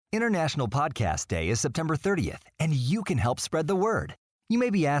International Podcast Day is September 30th, and you can help spread the word. You may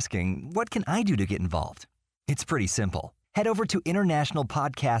be asking, what can I do to get involved? It's pretty simple. Head over to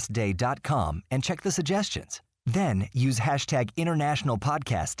internationalpodcastday.com and check the suggestions. Then use hashtag International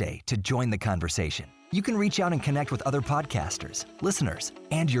Podcast Day to join the conversation. You can reach out and connect with other podcasters, listeners,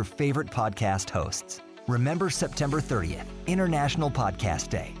 and your favorite podcast hosts. Remember September 30th, International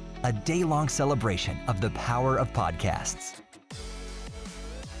Podcast Day, a day-long celebration of the power of podcasts.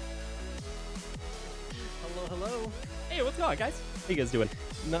 Hello. Hey, what's going on, guys? How you guys doing?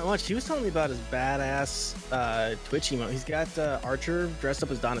 Not much. He was telling me about his badass Twitch emote. He's got Archer dressed up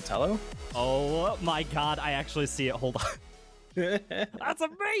as Donatello. Oh my god, I actually see it. Hold on. That's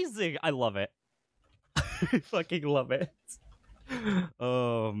amazing. I love it. I fucking love it.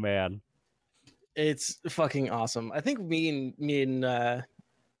 Oh man. It's fucking awesome. I think me and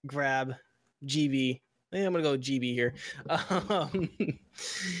Grab GB. I think I'm gonna go GB here.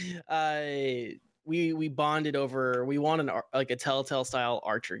 We bonded over. We want a Telltale style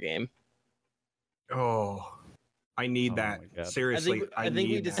Archer game. Oh, I need that. Seriously, I think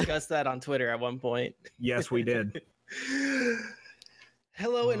we discussed that on Twitter at one point. Yes, we did.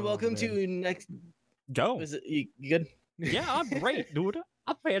 Hello and welcome to next. Go. Is it you good? Yeah, I'm great, dude.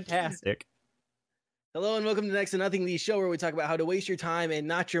 I'm fantastic. Hello and welcome to Next to Nothing, the show where we talk about how to waste your time and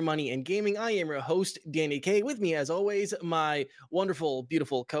not your money in gaming. I am your host, Danny K. With me, as always, my wonderful,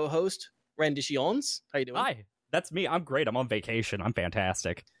 beautiful co-host, Renditions. How you doing? Hi, that's me. I'm great. I'm on vacation. I'm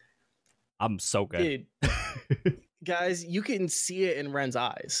fantastic. I'm so good. Dude, guys, you can see it in Ren's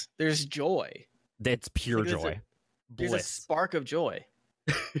eyes. There's joy. It's pure joy. There's a spark of joy.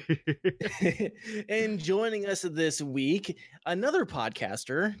 And joining us this week, another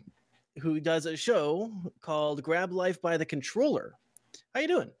podcaster who does a show called Grab Life by the Controller. How you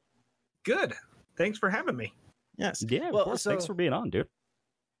doing? Good. Thanks for having me. Yes. Yeah, of course. Thanks for being on, dude.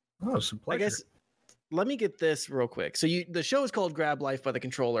 Oh, it's a pleasure. I guess let me get this real quick. So the show is called Grab Life by the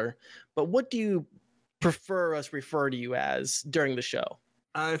Controller, but what do you prefer us refer to you as during the show?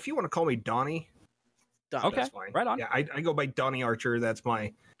 If you want to call me Donnie, Okay, that's fine. right on. Yeah, I go by Donnie Archer. That's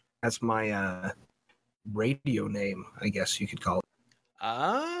my radio name, I guess you could call it.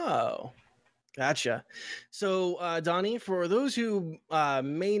 Oh, gotcha. So, Donnie, for those who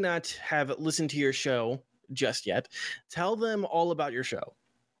may not have listened to your show just yet, tell them all about your show.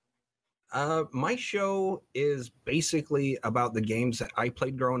 My show is basically about the games that I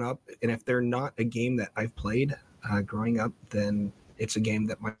played growing up, and if they're not a game that I've played growing up, then it's a game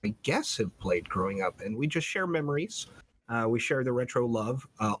that my guests have played growing up, and we just share memories. We share the retro love,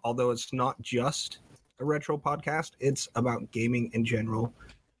 although it's not just a retro podcast, it's about gaming in general,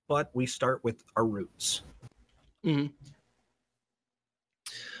 but we start with our roots. Mm-hmm.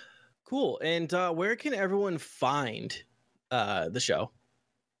 Cool. And where can everyone find the show?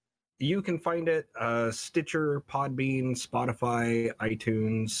 You can find it Stitcher, Podbean, Spotify,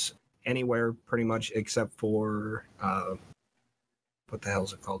 iTunes, anywhere pretty much except for what the hell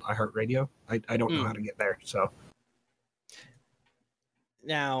is it called? iHeartRadio. I don't know how to get there. So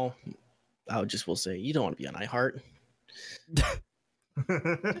now, we'll say you don't want to be on iHeart.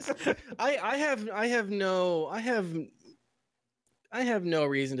 I have no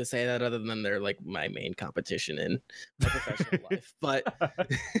reason to say that other than they're like my main competition in my professional life. But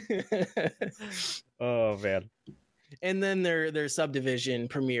oh man. And then their subdivision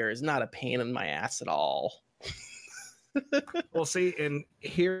Premiere is not a pain in my ass at all. Well, see, and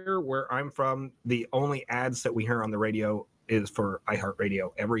here where I'm from, the only ads that we hear on the radio is for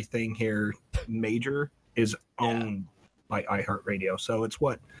iHeartRadio. Everything here major is owned by iHeartRadio. So it's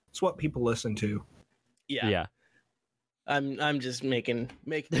what people listen to. Yeah. I'm just making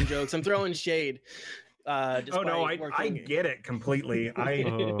jokes. I'm throwing shade. I get it completely.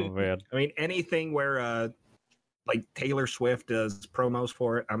 Oh man. I mean, anything where like Taylor Swift does promos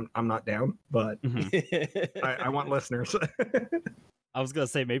for it, I'm not down, but I want listeners. I was gonna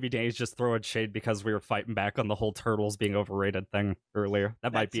say maybe Danny's just throwing shade because we were fighting back on the whole turtles being overrated thing earlier.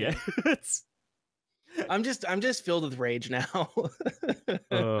 That might be it. I'm just filled with rage now.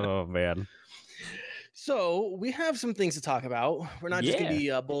 Oh man. So we have some things to talk about. We're not just going to be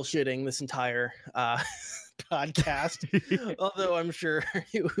bullshitting this entire podcast, although I'm sure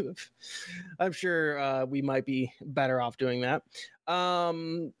we might be better off doing that.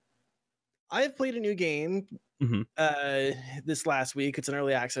 I have played a new game this last week. It's an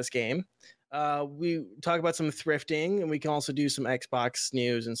early access game. We talk about some thrifting, and we can also do some Xbox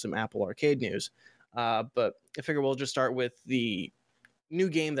news and some Apple Arcade news. But I figure we'll just start with the new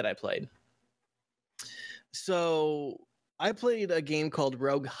game that I played. So I played a game called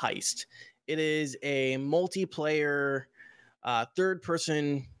Rogue Heist. It is a multiplayer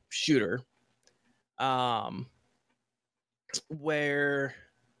third-person shooter, where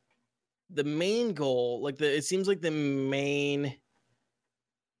the main goal, like it seems like the main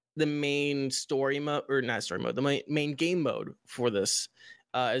story mode, or not story mode, the main game mode for this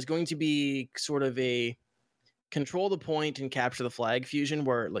is going to be sort of a control the point and capture the flag fusion,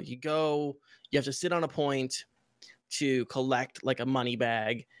 where like you have to sit on a point to collect like a money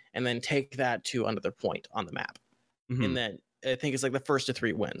bag and then take that to another point on the map. And then I think it's like the first to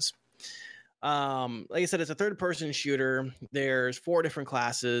 3 wins. Like I said, it's a third person shooter. There's 4 different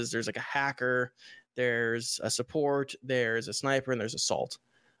classes. There's like a hacker, there's a support, there's a sniper, and there's assault.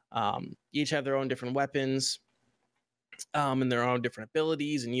 Each have their own different weapons, and their own different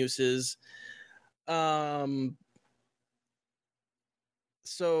abilities and uses. So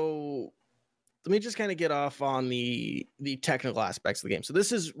let me just kind of get off on the technical aspects of the game. So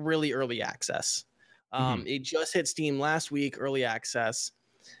this is really early access. It just hit Steam last week, early access.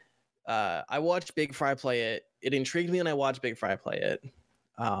 I watched Big Fry play it. It intrigued me, and I watched Big Fry play it.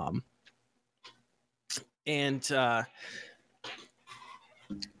 I'm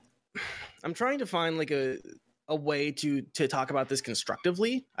trying to find like a way to talk about this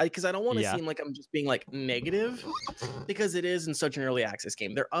constructively, because I don't want to seem like I'm just being like negative, because it is in such an early access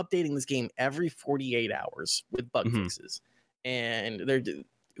game. They're updating this game every 48 hours with bug fixes, and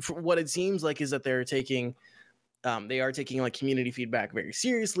what it seems like is that they are taking like community feedback very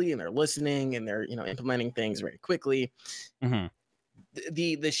seriously, and they're listening, and they're implementing things very quickly.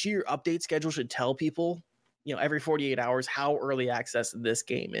 The sheer update schedule should tell people every 48 hours how early access this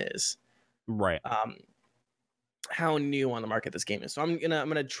game is, right? How new on the market this game is. So I'm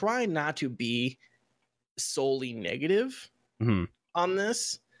gonna try not to be solely negative on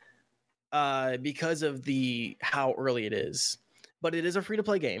this because of how early it is. But it is a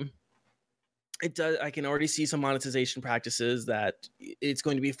free-to-play game. I can already see some monetization practices that it's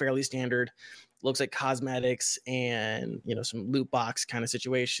going to be fairly standard. Looks like cosmetics and some loot box kind of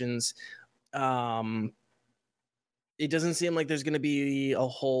situations. It doesn't seem like there's going to be a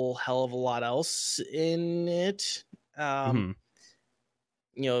whole hell of a lot else in it. In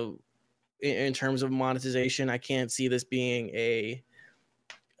terms of monetization, I can't see this being a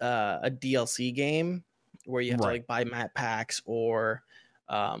DLC game where you have to like buy map packs or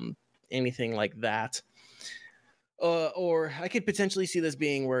anything like that. Or I could potentially see this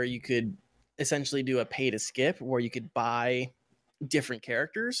being where you could essentially do a pay to skip, where you could buy different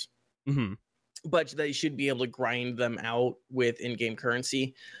characters, but that you should be able to grind them out with in-game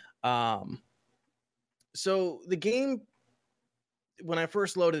currency. So the game, when I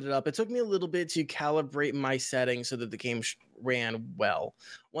first loaded it up, it took me a little bit to calibrate my settings so that the game ran well.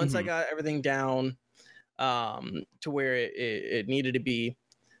 Once I got everything down to where it needed to be,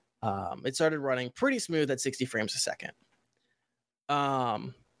 it started running pretty smooth at 60 frames a second.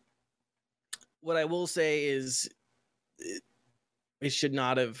 What I will say is it should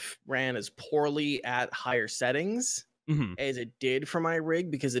not have ran as poorly at higher settings as it did for my rig,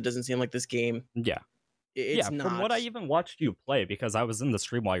 because it doesn't seem like this game. It's not. From what I even watched you play, because I was in the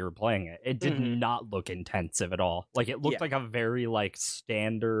stream while you were playing it, it did not look intensive at all. Like, it looked like a very like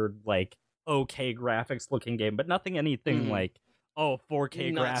standard, like okay graphics looking game, but nothing anything like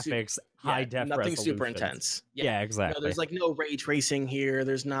 4K graphics, high def, nothing super intense. Yeah, exactly. There's like no ray tracing here.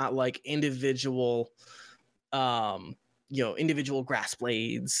 There's not like individual individual grass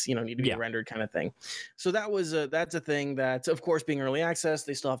blades need to be rendered kind of thing. So that's a thing that, of course, being early access,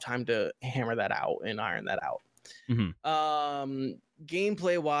 they still have time to hammer that out and iron that out.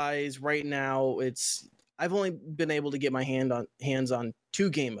 Gameplay wise, right now I've only been able to get my hands on 2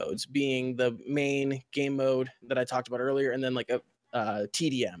 game modes, being the main game mode that I talked about earlier, and then like a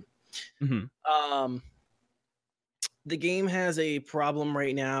TDM. The game has a problem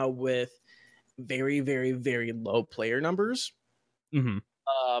right now with very, very, very low player numbers.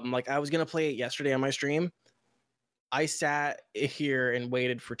 Like, I was gonna play it yesterday on my stream. I sat here and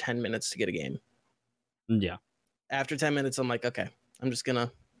waited for 10 minutes to get a game. After 10 minutes, I'm like, okay, we're just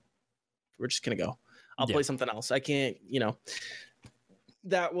gonna go. I'll play something else. I can't,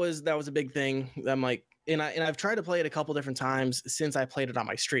 that was a big thing. I'm like, and I've tried to play it a couple different times since I played it on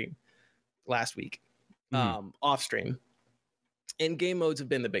my stream last week, off stream. And game modes have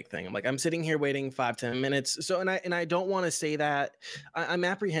been the big thing. I'm like, I'm sitting here waiting 5-10 minutes. So, and I don't want to say that. I'm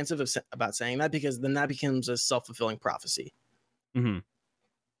apprehensive about saying that, because then that becomes a self-fulfilling prophecy.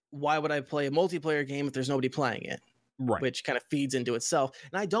 Why would I play a multiplayer game if there's nobody playing it? Right. Which kind of feeds into itself.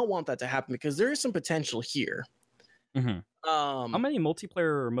 And I don't want that to happen, because there is some potential here. How many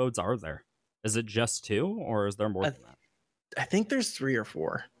multiplayer modes are there? Is it just 2, or is there more than that? I think there's 3 or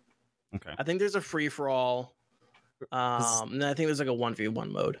 4. Okay. I think there's a free-for-all. And I think there's like a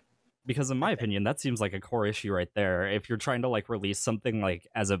 1v1 mode. Because in my opinion, that seems like a core issue right there. If you're trying to like release something like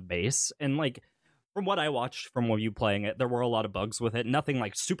as a base, and like from what I watched from when you playing it, there were a lot of bugs with it. Nothing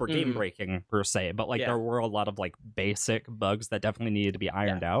like super game breaking per se, but like there were a lot of like basic bugs that definitely needed to be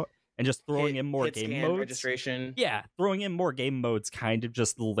ironed out. And just throwing in more game modes, registration. Yeah, throwing in more game modes kind of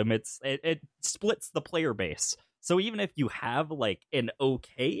just limits it splits the player base. So even if you have like an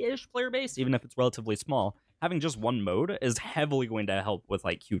okay-ish player base, even if it's relatively small, having just one mode is heavily going to help with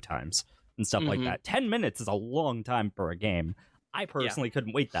like queue times and stuff like that. 10 minutes is a long time for a game. I personally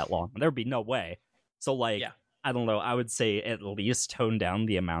couldn't wait that long. There'd be no way. So like, I don't know, I would say at least tone down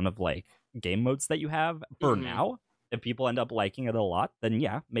the amount of like game modes that you have for now. If people end up liking it a lot, then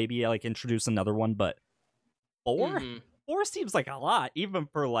yeah, maybe like introduce another one. But four seems like a lot, even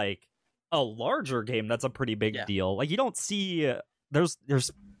for like a larger game. That's a pretty big deal. Like you don't see there's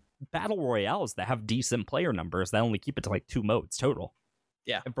battle royales that have decent player numbers that only keep it to like 2 modes total.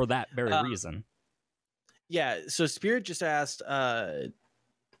 Yeah, and for that very reason. Yeah. So Spirit just asked,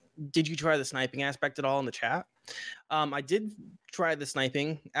 did you try the sniping aspect at all in the chat? I did try the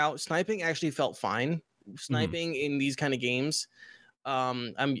sniping out. Sniping actually felt fine. Sniping in these kind of games,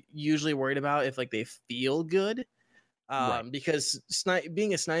 I'm usually worried about if like they feel good, because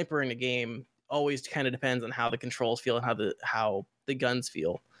being a sniper in a game always kind of depends on how the controls feel and how the guns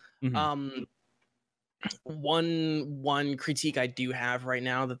feel. One critique I do have right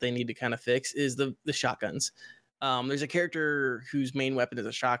now that they need to kind of fix is the shotguns. There's a character whose main weapon is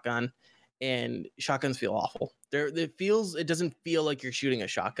a shotgun, and shotguns feel awful. It doesn't feel like you're shooting a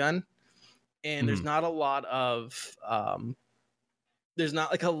shotgun. And there's not a lot of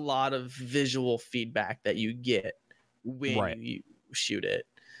visual feedback that you get when you shoot it.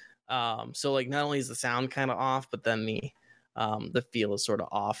 So like not only is the sound kind of off, but then the feel is sort of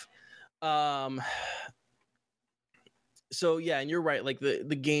off. So yeah, and you're right. Like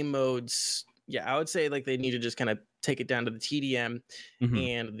the game modes, I would say like they need to just kind of take it down to the TDM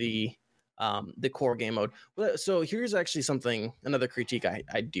and the core game mode. So here's actually another critique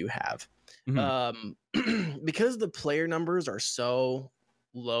I do have. Because the player numbers are so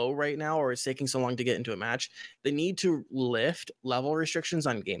low right now, or it's taking so long to get into a match, they need to lift level restrictions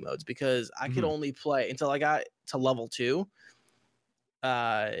on game modes, because I could only play until I got to level 2.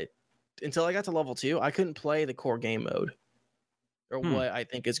 Until I got to level 2, I couldn't play the core game mode, or what I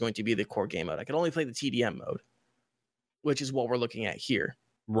think is going to be the core game mode. I could only play the TDM mode, which is what we're looking at here.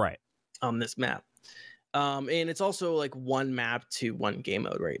 Right. On this map. And it's also like one map to one game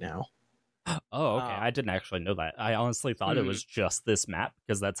mode right now. Oh, okay. I didn't actually know that. I honestly thought it was just this map,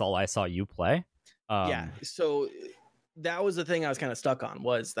 because that's all I saw you play. So that was the thing I was kind of stuck on,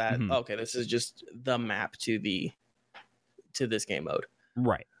 was that okay, this is just the map to this game mode.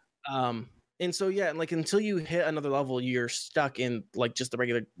 Right. And so and like until you hit another level, you're stuck in like just the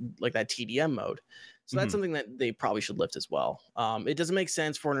regular, like that TDM mode. So that's something that they probably should lift as well. It doesn't make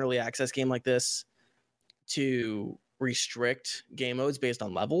sense for an early access game like this to restrict game modes based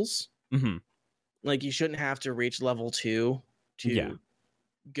on levels. Like you shouldn't have to reach level 2 to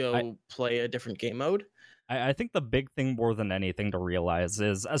go play a different game mode. I think the big thing more than anything to realize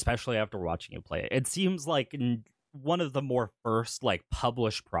is, especially after watching you play it seems like one of the more first like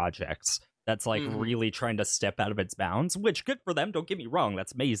published projects that's like really trying to step out of its bounds, which good for them, don't get me wrong,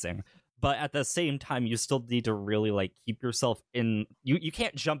 that's amazing. But at the same time, you still need to really like keep yourself in, you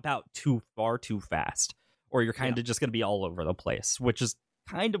can't jump out too far too fast, or you're kind of just going to be all over the place, which is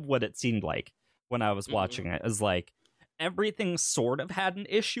kind of what it seemed like when I was watching it. Is like everything sort of had an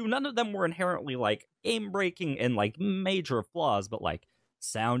issue. None of them were inherently like game breaking and like major flaws, but like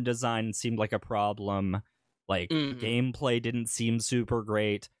sound design seemed like a problem. Like gameplay didn't seem super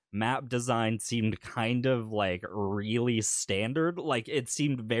great. Map design seemed kind of like really standard. Like it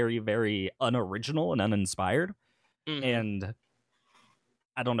seemed very, very unoriginal and uninspired. And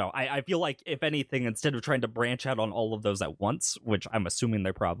I don't know. I feel like if anything, instead of trying to branch out on all of those at once, which I'm assuming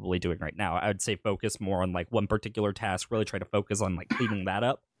they're probably doing right now, I would say focus more on like one particular task, really try to focus on like cleaning that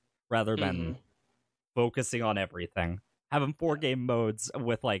up rather than focusing on everything. Having 4 game modes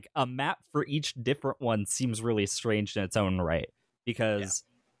with like a map for each different one seems really strange in its own right, because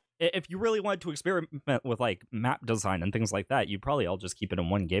if you really wanted to experiment with like map design and things like that, you'd probably all just keep it in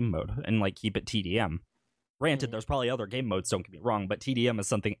one game mode and like keep it TDM. Granted, there's probably other game modes, don't get me wrong, but TDM is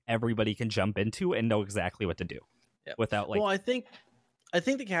something everybody can jump into and know exactly what to do without like... Well, I think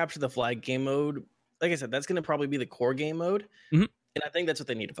to capture the flag game mode, like I said, that's going to probably be the core game mode. And I think that's what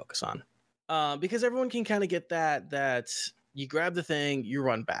they need to focus on. Because everyone can kind of get that you grab the thing, you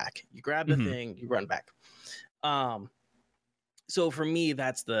run back. You grab the thing, you run back. So for me,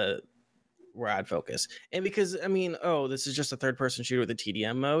 that's the where I'd focus. And because I mean, this is just a third person shooter with a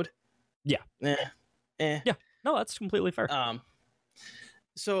TDM mode. Yeah. Yeah. No, that's completely fair.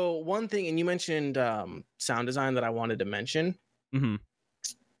 So one thing, and you mentioned sound design that I wanted to mention. Mm-hmm.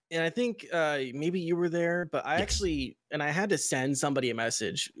 And I think maybe you were there, but I actually, and I had to send somebody a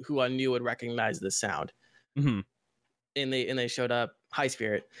message who I knew would recognize this sound. Mm-hmm. And they showed up. Hi,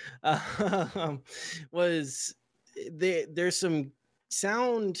 Spirit. There's some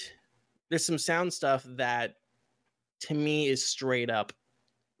sound stuff that to me is straight up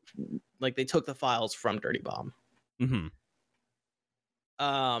like they took the files from Dirty Bomb. Mm-hmm.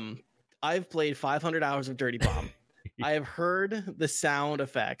 I've played 500 hours of Dirty Bomb. I have heard the sound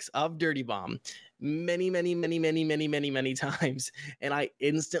effects of Dirty Bomb many times, and I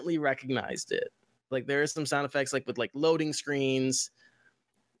instantly recognized it. Like there are some sound effects like with like loading screens,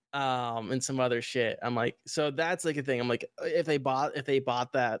 and some other shit. I'm like, so that's like a thing. I'm like, if they bought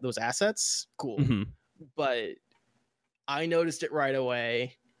those assets, cool. Mm-hmm. But I noticed it right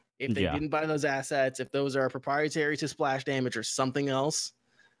away. If they didn't buy those assets, if those are proprietary to Splash Damage or something else,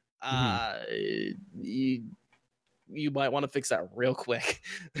 you might want to fix that real quick.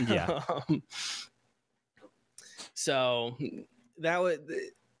 Yeah. So that would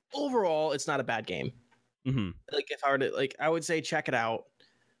overall, it's not a bad game. Mm-hmm. Like if I were to I would say check it out.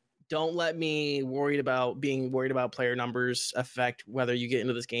 Don't let me being worried about player numbers affect whether you get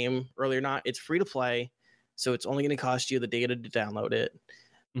into this game early or not. It's free to play, so it's only going to cost you the data to download it.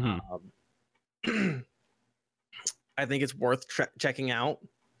 Mm-hmm. I think it's worth checking out.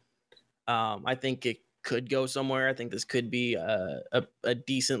 I think it could go somewhere. I think this could be a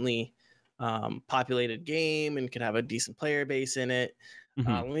decently populated game and could have a decent player base in it.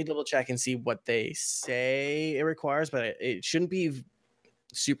 Mm-hmm. Let me double check and see what they say it requires, but it shouldn't be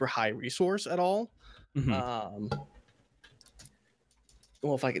super high resource at all. Mm-hmm.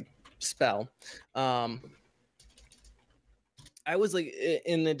 Well, if I could spell. I was like,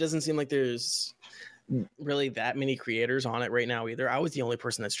 and it doesn't seem like there's really that many creators on it right now either. I was the only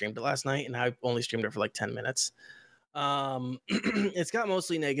person that streamed it last night, and I only streamed it for like 10 minutes. It's got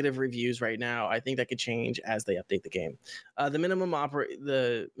mostly negative reviews right now. I think that could change as they update the game. The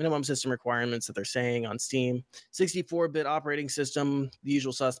minimum system requirements that they're saying on Steam: 64-bit operating system, the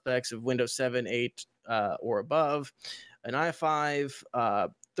usual suspects of Windows 7, 8, or above, an i5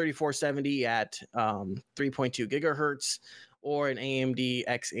 3470 at 3.2 gigahertz, or an AMD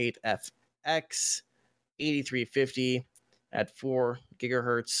X8 FX 8350 at 4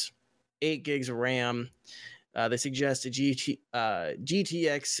 gigahertz, 8 gigs of RAM. They suggest a GTX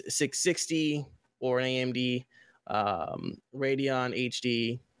 660 or an AMD Radeon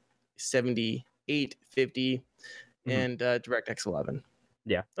HD 7850 and DirectX 11.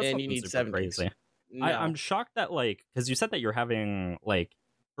 Yeah, that's and you need 7 crazy. No. I'm shocked that because you said that you're having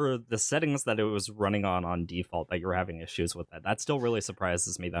for the settings that it was running on default that you're having issues with that. That still really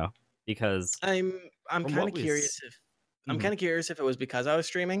surprises me though, because I'm kind of curious if it was because I was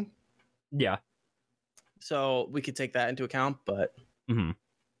streaming. Yeah. So we could take that into account, but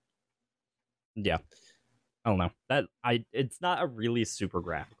yeah, I don't know that it's not a really super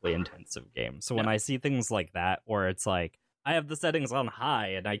graphically intensive game. So when I see things like that, where it's like I have the settings on high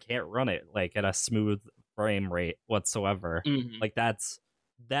and I can't run it at a smooth frame rate whatsoever,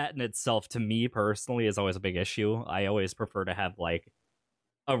 that in itself to me personally is always a big issue. I always prefer to have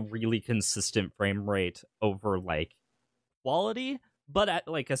a really consistent frame rate over quality. But at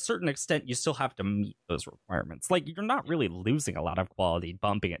a certain extent, you still have to meet those requirements. You're not really losing a lot of quality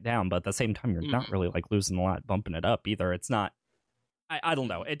bumping it down, but at the same time, you're not really losing a lot bumping it up either. It's not. I don't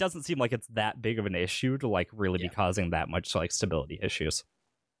know. It doesn't seem like it's that big of an issue to really be causing that much stability issues.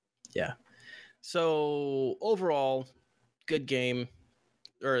 Yeah. So overall, good game,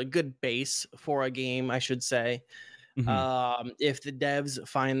 or a good base for a game, I should say. Mm-hmm. If the devs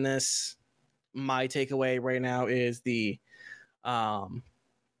find this, my takeaway right now is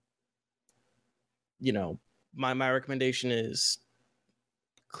my recommendation is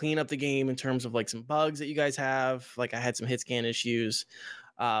clean up the game in terms of some bugs that you guys have. I had some hit scan issues.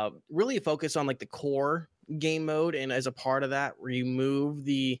 Really focus on the core game mode, and as a part of that, remove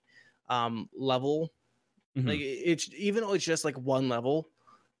the level. Mm-hmm. Even though it's just one level,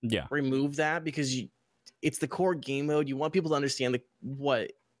 remove that, because it's the core game mode. You want people to understand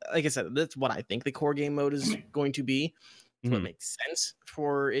what, like I said, that's what I think the core game mode is going to be. What makes sense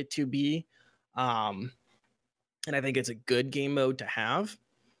for it to be, and I think it's a good game mode to have.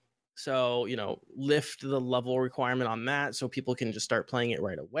 So lift the level requirement on that so people can just start playing it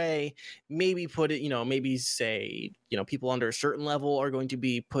right away. Maybe put it, maybe say people under a certain level are going to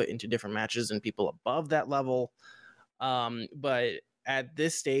be put into different matches than people above that level. But at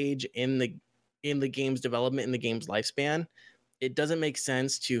this stage in the game's development, in the game's lifespan, it doesn't make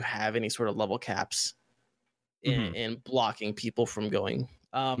sense to have any sort of level caps in blocking people from going.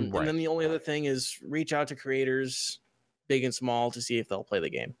 And then the only other thing is reach out to creators, big and small, to see if they'll play the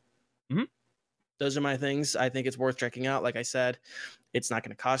game. Those are my things. I think it's worth checking out. Like I said, it's not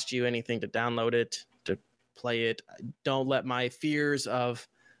going to cost you anything to download it, to play it. Don't let my fears of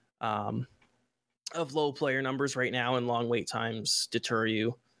low player numbers right now and long wait times deter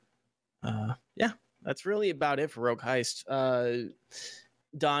you. Yeah, that's really about it for Rogue Heist.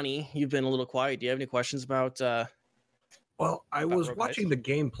 Donnie, you've been a little quiet. Do you have any questions about? Well, I was watching the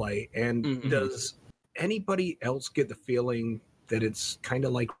gameplay, and does anybody else get the feeling that it's kind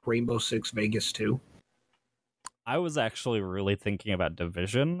of like Rainbow Six Vegas 2? I was actually really thinking about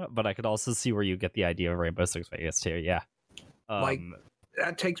Division, but I could also see where you get the idea of Rainbow Six Vegas 2. Yeah, like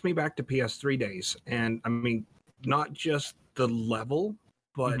that takes me back to PS3 days, and I mean, not just the level,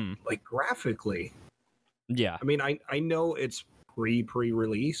 but like graphically. Yeah, I mean, I know it's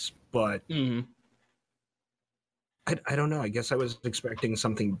pre-release, but I don't know. I guess I was expecting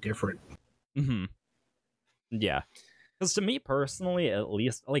something different. Yeah. Because to me personally, at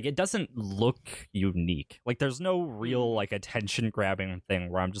least, like, it doesn't look unique. Like, there's no real, like, attention-grabbing thing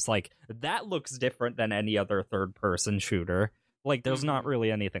where I'm just like, that looks different than any other third-person shooter. Like, there's not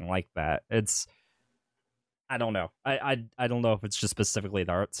really anything like that. It's... I don't know. I don't know if it's just specifically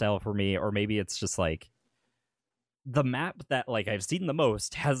the art style for me, or maybe it's just, like... The map that, like, I've seen the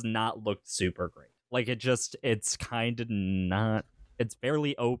most has not looked super great. Like, it's kind of not... It's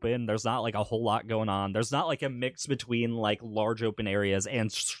barely open. There's not, like, a whole lot going on. There's not, like, a mix between, like, large open areas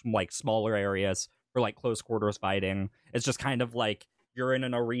and, like, smaller areas for, like, close quarters fighting. It's just kind of, like, you're in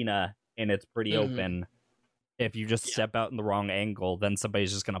an arena and it's pretty open. If you just step out in the wrong angle, then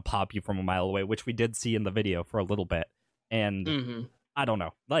somebody's just going to pop you from a mile away, which we did see in the video for a little bit. And I don't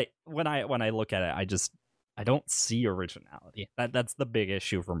know. Like, when I look at it, I don't see originality. That's the big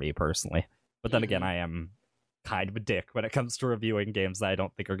issue for me personally. But then again, I am kind of a dick when it comes to reviewing games that I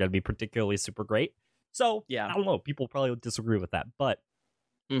don't think are going to be particularly super great. So, I don't know. People probably would disagree with that, but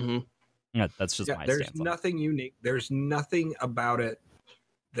that's just my there's stance on nothing unique. There's nothing about it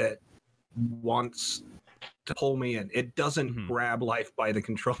that wants to pull me in. It doesn't grab life by the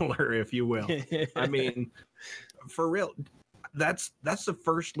controller, if you will. I mean, for real, that's the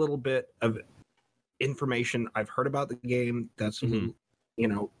first little bit of information I've heard about the game. That's a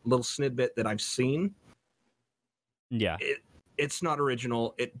little, little snippet that I've seen. Yeah. It's not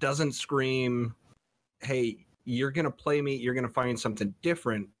original. It doesn't scream, hey, you're going to play me, you're going to find something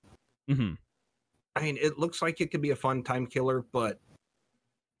different. I mean, it looks like it could be a fun time killer, but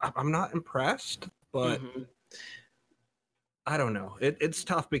I'm not impressed. But I don't know. It's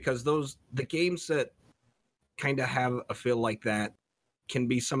tough because the games that kind of have a feel like that can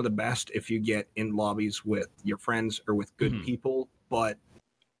be some of the best if you get in lobbies with your friends or with good people. But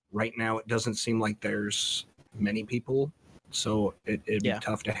right now, it doesn't seem like there's many people, so it'd be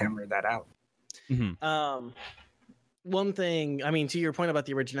tough to hammer that out. One thing, I mean, to your point about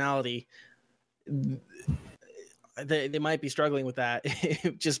the originality, they might be struggling with that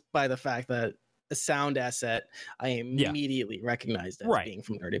just by the fact that a sound asset I immediately recognized as being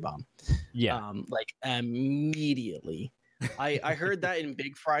from Dirty Bomb. Like immediately. I heard that in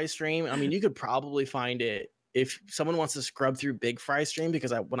Big Fry stream. I mean, you could probably find it if someone wants to scrub through Big Fry stream,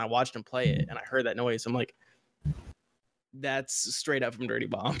 because when I watched him play it and I heard that noise, I'm like, that's straight up from Dirty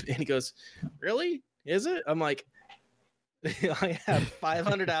Bomb. And he goes, really? Is it? I'm like, I have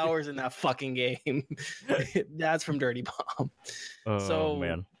 500 hours in that fucking game. That's from Dirty Bomb. Oh,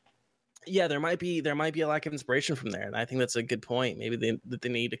 man. Yeah, there might be a lack of inspiration from there, and I think that's a good point. Maybe they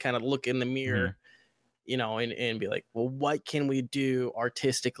need to kind of look in the mirror, and be like, well, what can we do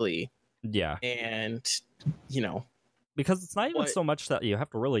artistically? Yeah, and because it's not even so much that you have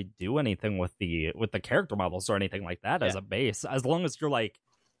to really do anything with the character models or anything like that as a base, as long as you're like,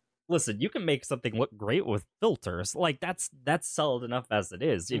 listen, you can make something look great with filters. Like that's solid enough as it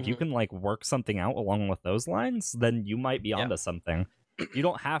is. If you can like work something out along with those lines, then you might be onto something. You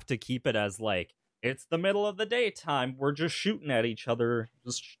don't have to keep it as like, it's the middle of the daytime, we're just shooting at each other,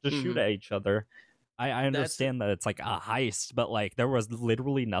 just shoot at each other. I understand that it's like a heist, but like there was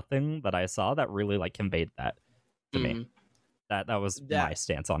literally nothing that I saw that really like conveyed that to me. That was my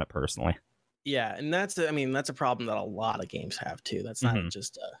stance on it personally. Yeah, and that's a problem that a lot of games have too. That's not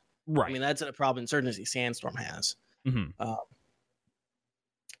just right. I mean, that's a problem Insurgency Sandstorm has.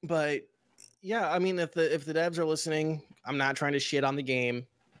 But yeah, I mean, if the devs are listening, I'm not trying to shit on the game.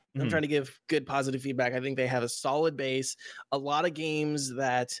 I'm trying to give good positive feedback. I think they have a solid base. A lot of games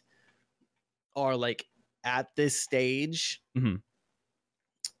that are like at this stage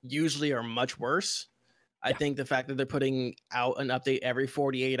usually are much worse. I think the fact that they're putting out an update every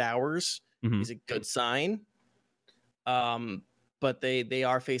 48 hours is a good sign. But they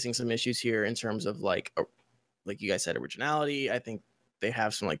are facing some issues here in terms of like you guys said, originality. I think they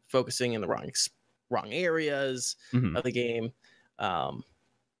have some like focusing in the wrong areas of the game.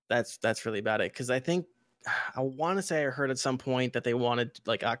 That's really about it. Because I think I want to say I heard at some point that they wanted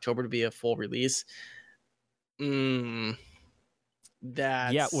like October to be a full release. Yeah,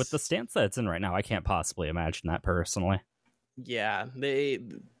 with the stance that it's in right now, I can't possibly imagine that personally. Yeah, they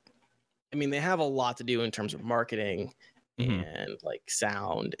have a lot to do in terms of marketing and like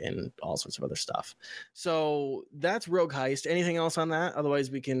sound and all sorts of other stuff. So that's Rogue Heist. Anything else on that?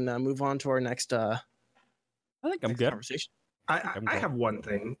 Otherwise, we can move on to our next. I think I'm good. Conversation. I have one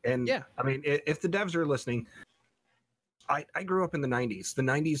thing, and yeah, I mean, if the devs are listening, I grew up in the 90s. The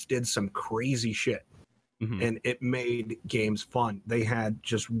 90s did some crazy shit. And it made games fun. They had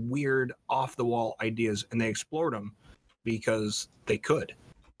just weird, off-the-wall ideas, and they explored them because they could.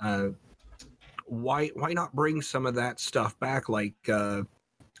 Why not bring some of that stuff back? Like, Rogue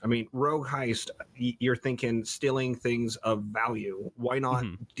Heist, you're thinking stealing things of value. Why not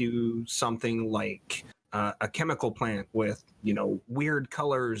do something like a chemical plant with, weird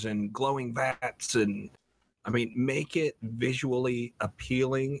colors and glowing vats and make it visually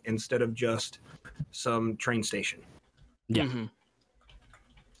appealing instead of just some train station. Yeah.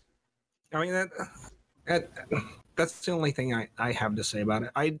 That's the only thing I have to say about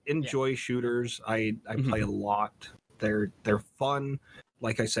it. I enjoy shooters. I play a lot. They're fun.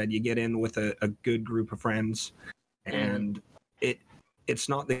 Like I said, you get in with a good group of friends, and it's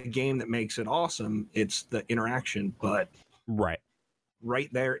not the game that makes it awesome. It's the interaction. But right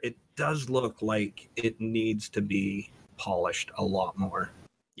there, it does look like it needs to be polished a lot more.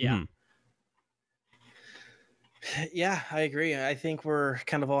 Yeah. Yeah, I agree. I think we're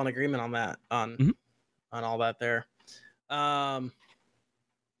kind of all in agreement on that, on all that there.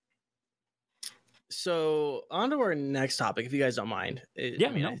 So on to our next topic, if you guys don't mind. It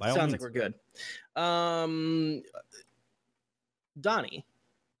sounds like we're good. Donnie,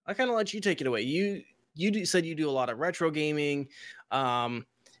 I kind of let you take it away. You said you do a lot of retro gaming.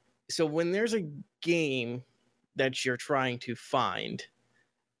 So when there's a game that you're trying to find,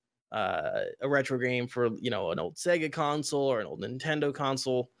 a retro game for an old Sega console or an old Nintendo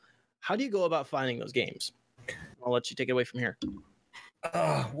console, how do you go about finding those games? I'll let you take it away from here.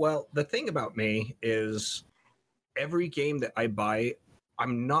 Well, the thing about me is every game that I buy,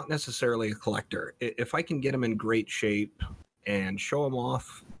 I'm not necessarily a collector. If I can get them in great shape and show them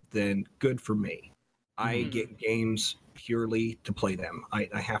off, then good for me. I get games purely to play them. I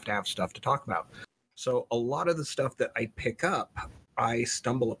have to have stuff to talk about. So a lot of the stuff that I pick up, I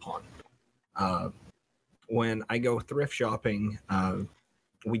stumble upon. When I go thrift shopping,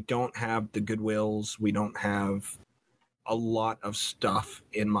 we don't have the Goodwills. We don't have a lot of stuff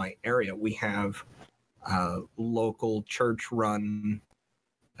in my area. We have local church-run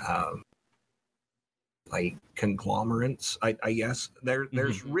like conglomerates, I guess.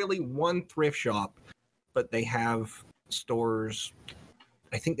 There's really one thrift shop, but they have stores.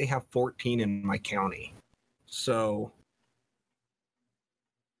 I think they have 14 in my county. So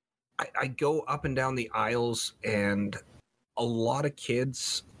I go up and down the aisles, and a lot of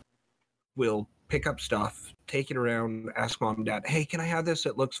kids will pick up stuff, take it around, ask mom and dad, hey, can I have this?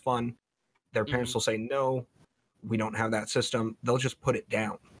 It looks fun. Their parents will say, no, we don't have that system. They'll just put it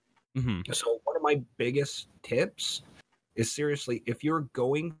down. So one of my biggest tips is, seriously, if you're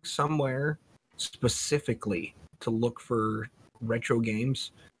going somewhere specifically to look for retro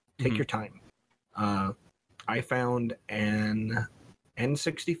games, take your time. I found an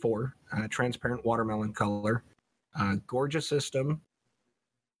N64, transparent watermelon color, gorgeous system.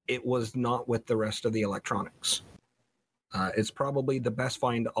 It was not with the rest of the electronics. It's probably the best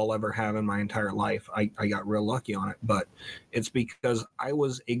find I'll ever have in my entire life. I got real lucky on it, but it's because I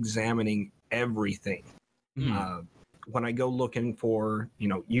was examining everything. When I go looking for,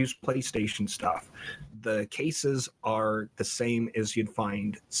 used PlayStation stuff, the cases are the same as you'd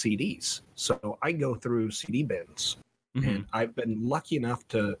find CDs. So I go through CD bins. And I've been lucky enough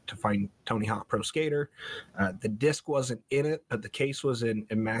to find Tony Hawk Pro Skater. The disc wasn't in it, but the case was in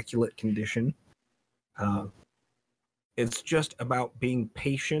immaculate condition. It's just about being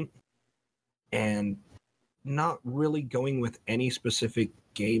patient and not really going with any specific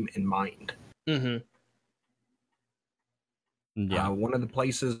game in mind. One of the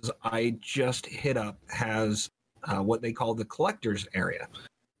places I just hit up has what they call the collector's area.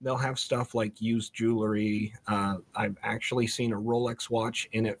 They'll have stuff like used jewelry. I've actually seen a Rolex watch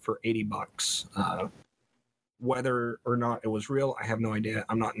in it for $80. Whether or not it was real, I have no idea.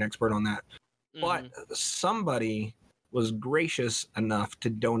 I'm not an expert on that. But somebody was gracious enough to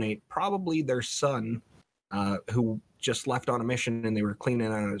donate probably their son, who just left on a mission and they were cleaning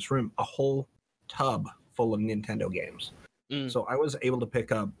out his room, a whole tub full of Nintendo games. So I was able to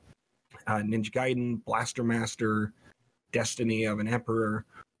pick up Ninja Gaiden, Blaster Master, Destiny of an Emperor,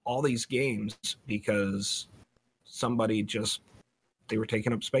 all these games because somebody they were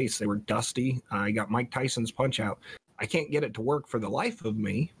taking up space. They were dusty. I got Mike Tyson's Punch-Out. I can't get it to work for the life of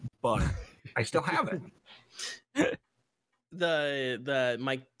me, but I still have it. The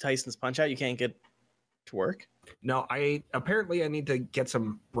Mike Tyson's Punch-Out you can't get to work? No, I need to get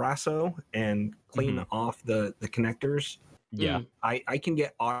some Brasso and clean off the connectors. Yeah. I can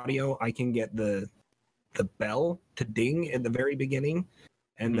get audio. I can get the bell to ding at the very beginning,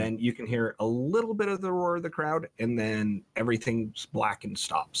 and then you can hear a little bit of the roar of the crowd, and then everything's black and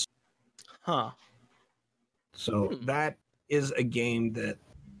stops. Huh. So that is a game that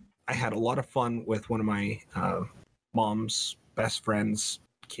I had a lot of fun with one of my mom's best friend's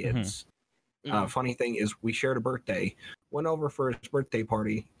kids. Funny thing is, we shared a birthday. Went over for his birthday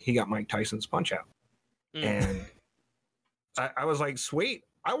party. He got Mike Tyson's Punch-Out. And I was like, sweet,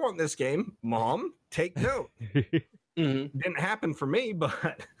 I want this game. Mom, take note. Didn't happen for me,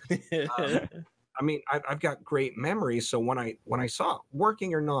 but I mean, I've got great memories. So when I saw it,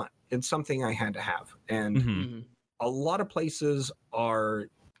 working or not, it's something I had to have. And a lot of places are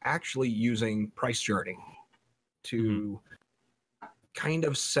actually using price charting to kind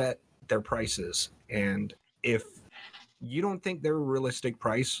of set their prices. And if you don't think they're a realistic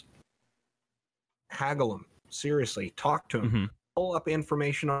price, haggle them. Seriously, talk to them. Pull up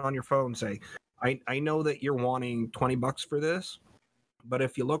information on your phone. Say, I know that you're wanting $20 for this, but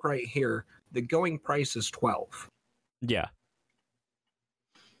if you look right here, the going price is $12. Yeah.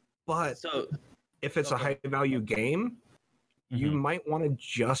 But if it's a high value game, you might want to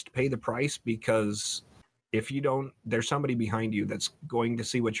just pay the price, because if you don't, there's somebody behind you that's going to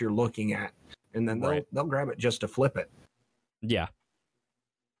see what you're looking at, and then they'll grab it just to flip it. Yeah.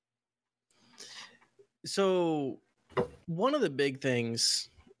 So one of the big things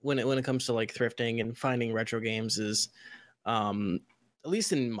when it comes to like thrifting and finding retro games is, at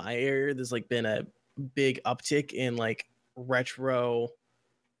least in my area, there's like been a big uptick in like retro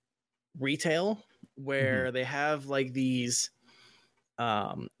retail, where they have like these,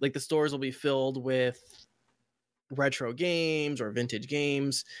 like the stores will be filled with retro games or vintage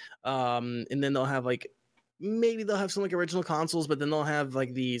games, and then they'll have like, maybe they'll have some like original consoles, but then they'll have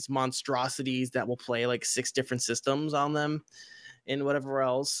like these monstrosities that will play like 6 different systems on them and whatever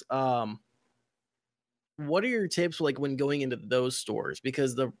else. What are your tips like when going into those stores?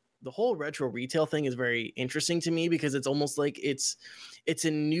 Because the whole retro retail thing is very interesting to me, because it's almost like it's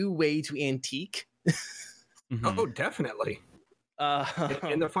a new way to antique. Oh, definitely.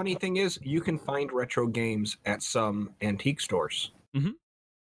 And the funny thing is, you can find retro games at some antique stores.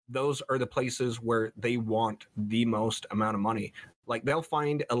 Those are the places where they want the most amount of money. Like, they'll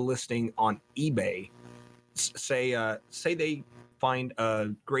find a listing on eBay. Say they find a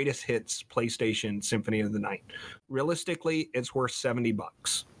greatest hits PlayStation Symphony of the Night. Realistically, it's worth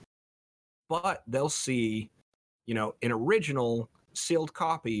 $70. But they'll see, an original sealed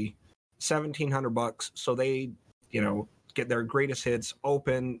copy, $1,700. So they, get their greatest hits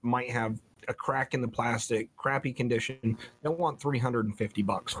open, might have a crack in the plastic, crappy condition. They'll want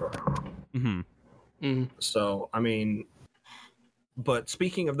 $350 for it. So, I mean, but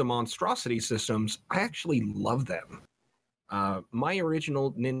speaking of the monstrosity systems, I actually love them. My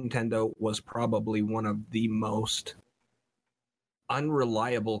original Nintendo was probably one of the most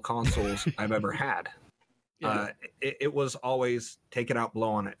unreliable consoles I've ever had. It was always take it out,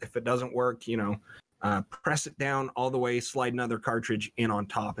 blow on it. If it doesn't work, press it down all the way, slide another cartridge in on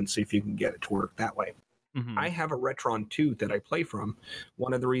top, and see if you can get it to work that way. I have a Retron 2 that I play from.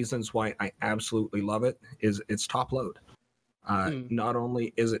 One of the reasons why I absolutely love it is it's top load. Not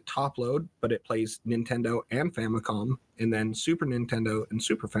only is it top load, but it plays Nintendo and Famicom, and then Super Nintendo and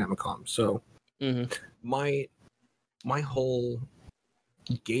Super Famicom. So my whole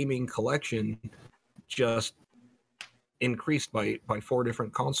gaming collection just increased by 4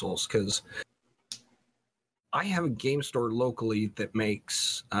 different consoles, because I have a game store locally that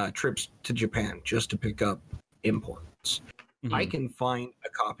makes trips to Japan just to pick up imports. I can find a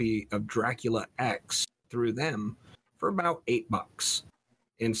copy of Dracula X through them for about $8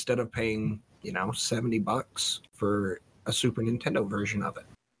 instead of paying, $70 for a Super Nintendo version of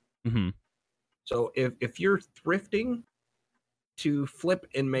it. So if you're thrifting to flip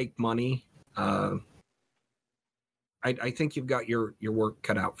and make money, I think you've got your work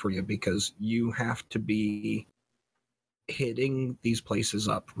cut out for you, because you have to be hitting these places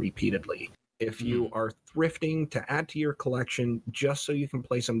up repeatedly. If you are thrifting to add to your collection just so you can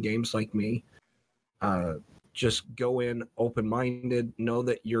play some games like me, just go in open-minded, know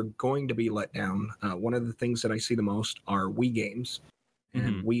that you're going to be let down. One of the things that I see the most are Wii games.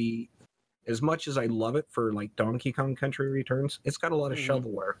 And Wii, as much as I love it for like Donkey Kong Country Returns, it's got a lot of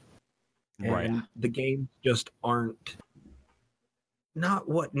shovelware. And the games just aren't not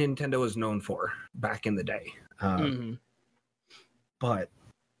what Nintendo is known for back in the day. But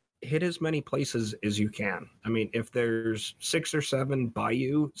hit as many places as you can. I mean, if there's 6 or 7 by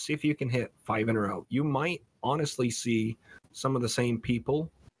you, see if you can hit 5 in a row. You might honestly see some of the same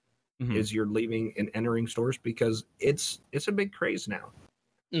people as you're leaving and entering stores, because it's a big craze now.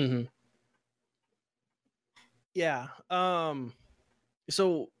 Yeah.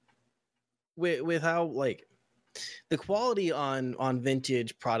 So with how like the quality on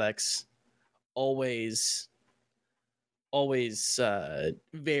vintage products always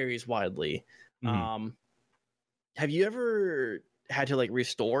varies widely. Have you ever had to like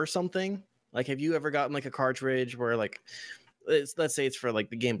restore something? Like, have you ever gotten like a cartridge where like let's say it's for like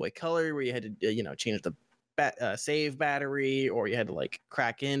the Game Boy Color, where you had to change the save battery, or you had to like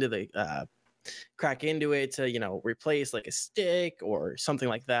crack into it to replace like a stick or something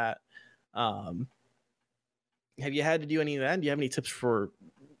like that? Have you had to do any of that? Do you have any tips for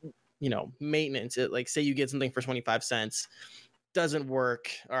maintenance? Like, say you get something for 25 cents, doesn't work,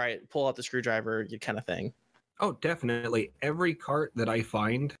 all right, pull out the screwdriver, kind of thing. Oh, definitely. Every cart that I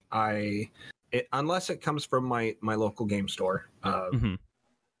find, unless it comes from my local game store,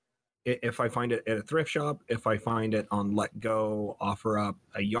 if I find it at a thrift shop, if I find it on Let Go, OfferUp,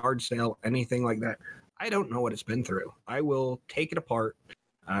 a yard sale, anything like that, I don't know what it's been through. I will take it apart,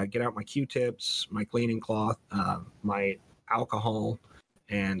 get out my Q-tips, my cleaning cloth, my alcohol,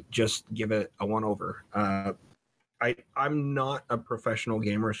 and just give it a one-over. I'm not a professional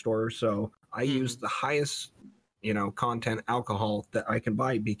game restorer, so I use the highest, content alcohol that I can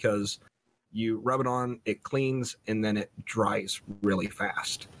buy, because you rub it on, it cleans, and then it dries really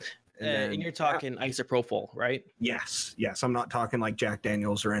fast. And you're talking isopropyl, right? Yes. I'm not talking like Jack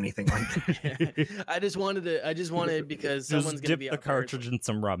Daniels or anything like that. I just wanted because someone's going to be dip the cartridge in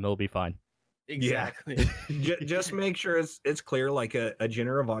some rum, it'll be fine. Exactly. Yeah. Just make sure it's clear, like a gin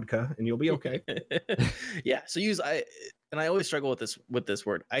or a vodka, and you'll be okay. Yeah. So and I always struggle with this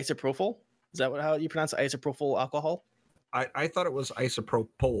word, isopropyl. Is that how you pronounce it? Isopropyl alcohol? I thought it was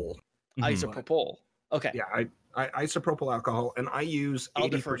isopropyl. Isopropyl. Okay. Yeah, I isopropyl alcohol, and I use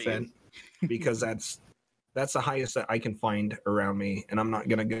 80% because that's the highest that I can find around me, and I'm not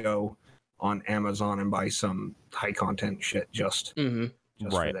gonna go on Amazon and buy some high content shit just for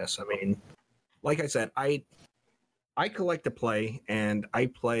this. I mean, like I said, I collect to play, and I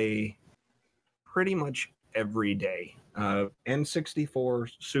play pretty much every day.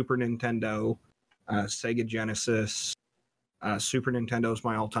 N64, Super Nintendo, Sega Genesis, Super Nintendo is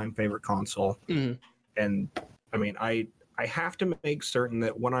my all-time favorite console. And I mean, I have to make certain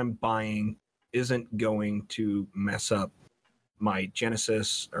that what I'm buying isn't going to mess up my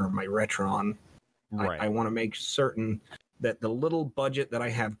Genesis or my Retron. I want to make certain that the little budget that I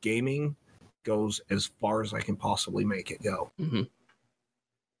have gaming goes as far as I can possibly make it go.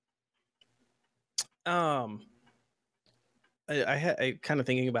 I kind of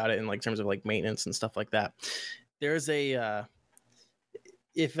thinking about it in like terms of like maintenance and stuff like that. There's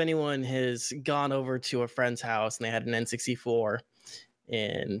if anyone has gone over to a friend's house and they had an N64,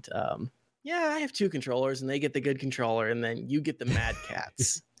 and I have 2 controllers, and they get the good controller, and then you get the Mad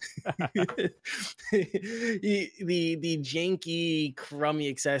Catz. the janky, crummy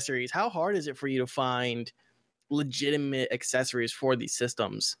accessories. How hard is it for you to find legitimate accessories for these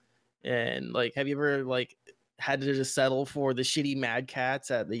systems? And like, have you ever like had to just settle for the shitty Mad Catz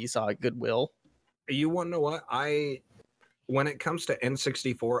that you saw at Goodwill? You want to know what? When it comes to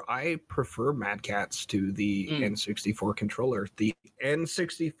N64, I prefer Mad Catz to the N64 controller. The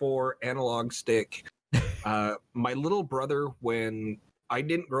N64 analog stick. My little brother, when I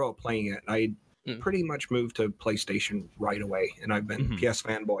didn't grow up playing it, I pretty much moved to PlayStation right away, and I've been PS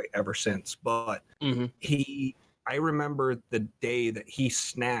fanboy ever since. But I remember the day that he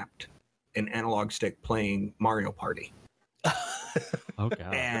snapped an analog stick playing Mario Party. Oh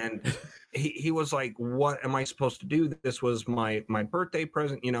God. And he was like, what am I supposed to do? This was my birthday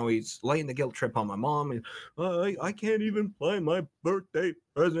present. He's laying the guilt trip on my mom, and I can't even play my birthday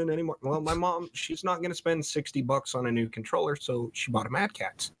present anymore. Well, my mom, she's not going to spend $60 on a new controller, so she bought a Mad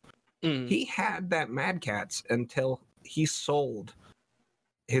Catz. He had that Mad Catz until he sold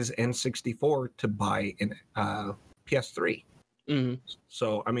his N64 to buy an PS3.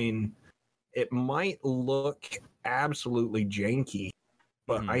 So, I mean, it might look absolutely janky,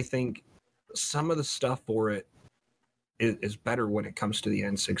 but I think some of the stuff for it is better when it comes to the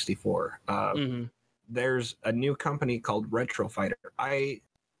N64. There's a new company called Retro Fighter. I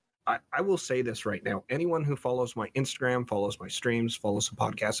will say this right now. Anyone who follows my Instagram, follows my streams, follows the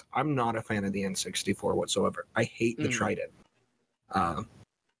podcast, I'm not a fan of the N64 whatsoever. I hate the Trident.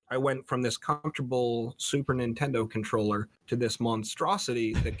 I went from this comfortable Super Nintendo controller to this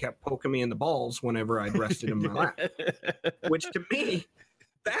monstrosity that kept poking me in the balls whenever I'd rested in my lap. Which to me,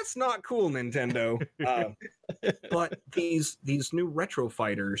 that's not cool, Nintendo. But these new Retro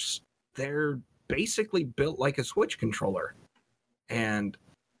Fighters, they're basically built like a Switch controller. And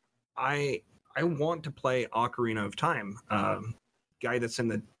I want to play Ocarina of Time. Guy that's in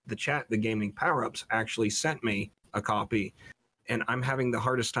the chat, the Gaming Power-Ups, actually sent me a copy, and I'm having the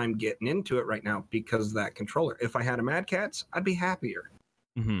hardest time getting into it right now because of that controller. If I had a Mad Catz, I'd be happier.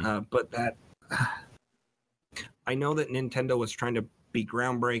 But that... I know that Nintendo was trying to be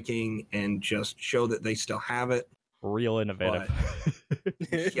groundbreaking and just show that they still have it. Real innovative.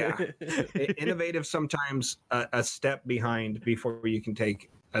 Yeah. Innovative, sometimes a step behind before you can take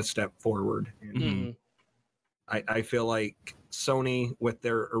a step forward. I feel like Sony, with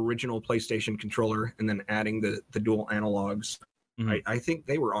their original PlayStation controller and then adding the dual analogs, I think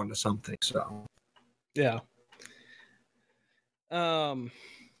they were onto something. So yeah.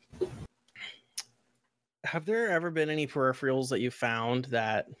 Have there ever been any peripherals that you found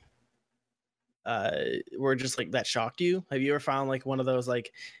that were just like that shocked you? Have you ever found like one of those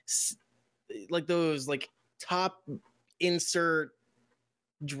like those like top insert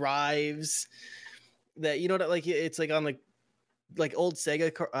drives that, you know, that like it's like on like old Sega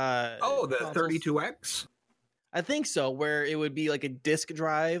the consoles? 32X? I think so, where it would be like a disc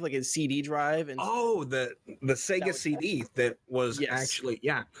drive, like a CD drive. And the Sega CD that was actually,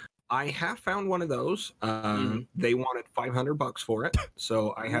 yeah. I have found one of those. They wanted $500 for it,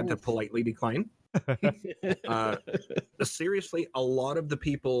 so I had to politely decline. Seriously, a lot of the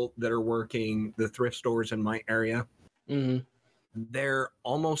people that are working the thrift stores in my area, they're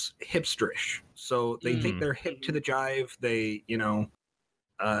almost hipsterish. So they think they're hip to the jive. They, you know,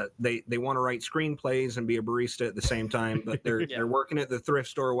 they want to write screenplays and be a barista at the same time, but they're working at the thrift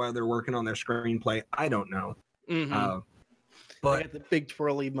store while they're working on their screenplay. I don't know. But they got the big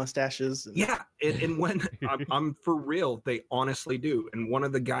twirly mustaches. Yeah, and when I'm for real, they honestly do. And one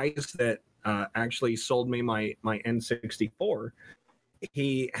of the guys that actually sold me my N64,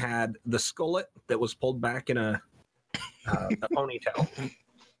 he had the skullet that was pulled back in a ponytail.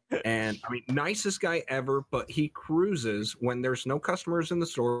 And I mean, nicest guy ever, but he cruises when there's no customers in the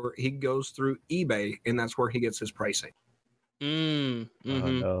store. He goes through eBay, and that's where he gets his pricing. Oh,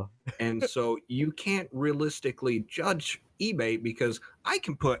 no. And so you can't realistically judge eBay because I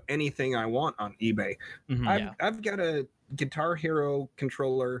can put anything I want on eBay. I've got a Guitar Hero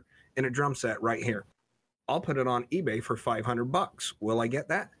controller and a drum set right here. I'll put it on eBay for $500. Will I get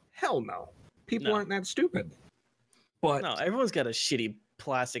that? Hell no. People aren't that stupid. But no, everyone's got a shitty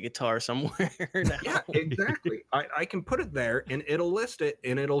plastic guitar somewhere now. Yeah, exactly. I can put it there and it'll list it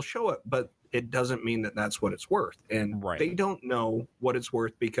and it'll show it, but it doesn't mean that that's what it's worth. And they don't know what it's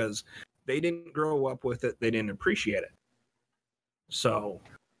worth because they didn't grow up with it. They didn't appreciate it. So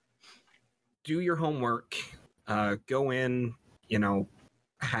do your homework, go in, you know,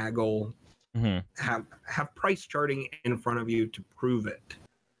 haggle, have price charting in front of you to prove it.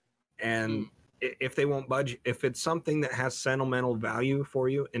 And if they won't budge, if it's something that has sentimental value for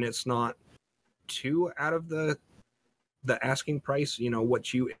you and it's not too out of the asking price, you know,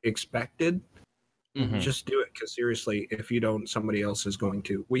 what you expected, just do it. Because seriously, if you don't, somebody else is going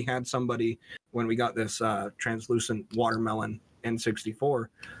to. We had somebody, when we got this translucent watermelon N64,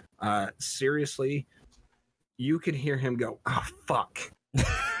 seriously, you could hear him go, "Oh, fuck,"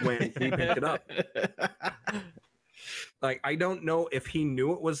 when he picked it up. Like, I don't know if he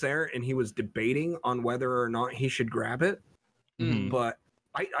knew it was there and he was debating on whether or not he should grab it, but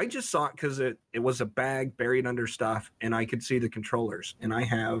I just saw it because it was a bag buried under stuff, and I could see the controllers. And I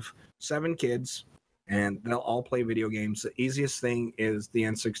have 7 kids, and they'll all play video games. The easiest thing is the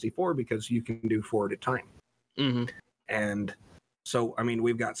N64 because you can do 4 at a time. And so, I mean,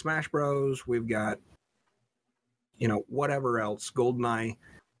 we've got Smash Bros, we've got, you know, whatever else, GoldenEye.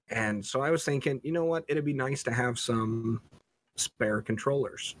 And so I was thinking, you know what? It'd be nice to have some spare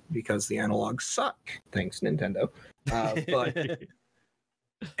controllers because the analogs suck. Thanks, Nintendo. But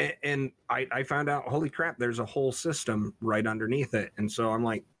and I found out, holy crap, there's a whole system right underneath it. And so I'm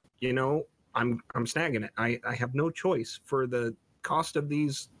like, you know, I'm snagging it. I have no choice. For the cost of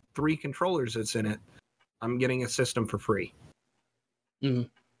these 3 controllers that's in it, I'm getting a system for free.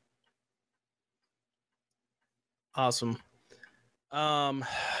 Awesome.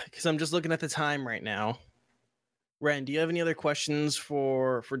 Because I'm just looking at the time right now. Ren, do you have any other questions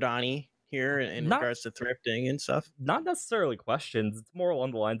for Donnie here in regards to thrifting and stuff? Not necessarily questions. It's more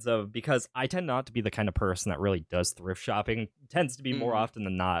along the lines of, because I tend not to be the kind of person that really does thrift shopping. It tends to be more often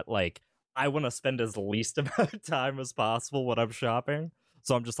than not, like, I want to spend as least amount of time as possible when I'm shopping.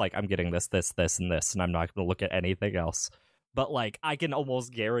 So I'm just like, I'm getting this, and this, and I'm not going to look at anything else. But, like, I can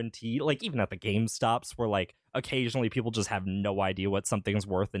almost guarantee, like, even at the GameStops where, like, occasionally people just have no idea what something's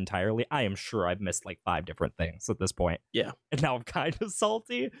worth entirely, I am sure I've missed, like, 5 different things at this point. Yeah. And now I'm kind of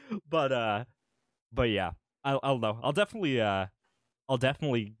salty. But yeah, I'll know. I'll definitely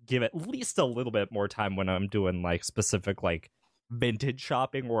give at least a little bit more time when I'm doing, like, specific, like, vintage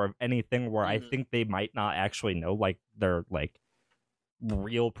shopping or anything where I think they might not actually know, like, their, like,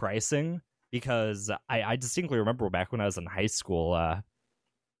 real pricing. Because I distinctly remember back when I was in high school,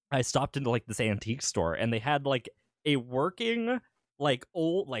 I stopped into, like, this antique store, and they had, like, a working, like,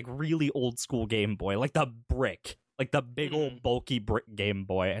 old, like, really old school Game Boy, like the brick, like the big old bulky brick Game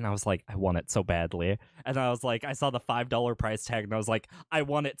Boy, and I was like, I want it so badly. And I was like, I saw the $5 price tag, and I was like, I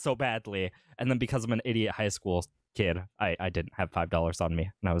want it so badly. And then because I'm an idiot high school kid, I didn't have $5 on me,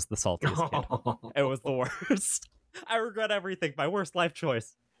 and I was the saltiest kid. It was the worst. I regret everything. My worst life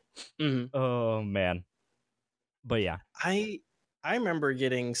choice. Oh man. But yeah, I remember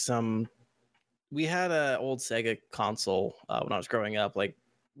getting some. We had an old Sega console when I was growing up. Like,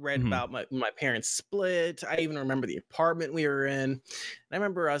 read about my parents split. I even remember the apartment we were in. And I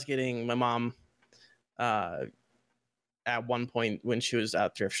remember us getting my mom at one point when she was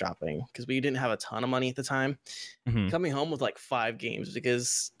out thrift shopping, because we didn't have a ton of money at the time, coming home with like 5 games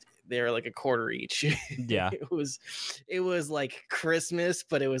because they were like $0.25 each. Yeah. It was like Christmas,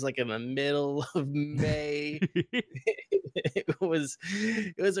 but it was like in the middle of May. it was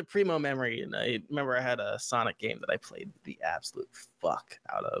a primo memory, and I remember I had a Sonic game that I played the absolute fuck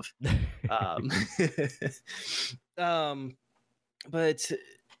out of. But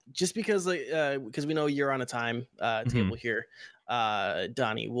just because we know you're on a time table here,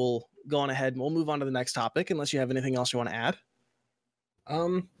 Donnie, we'll go on ahead and we'll move on to the next topic unless you have anything else you want to add.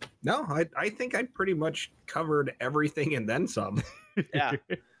 No, I think I pretty much covered everything and then some. Yeah.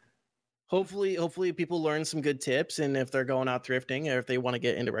 Hopefully people learn some good tips, and if they're going out thrifting or if they want to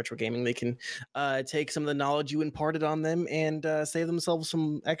get into retro gaming, they can take some of the knowledge you imparted on them and save themselves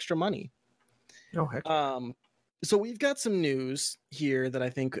some extra money. Oh, heck. So we've got some news here that I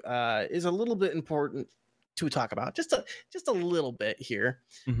think is a little bit important to talk about, just a little bit here.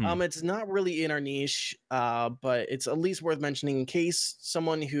 It's not really in our niche, but it's at least worth mentioning in case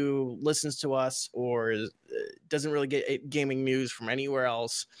someone who listens to us or doesn't really get gaming news from anywhere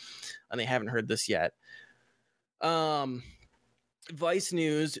else and they haven't heard this yet. Vice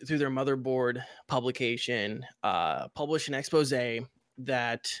News, through their Motherboard publication, published an expose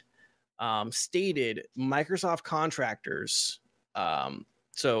that stated Microsoft contractors,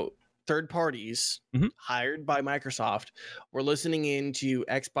 so third parties hired by Microsoft, were listening into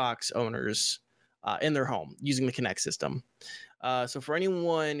Xbox owners in their home using the Kinect system. So for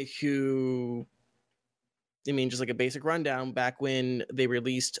anyone who, just like a basic rundown, back when they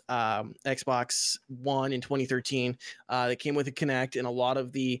released Xbox One in 2013, they came with a Kinect, and a lot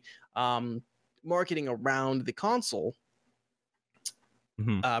of the marketing around the console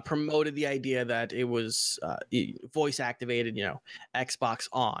promoted the idea that it was voice activated, Xbox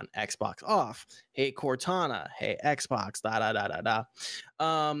on, Xbox off, hey Cortana, hey Xbox,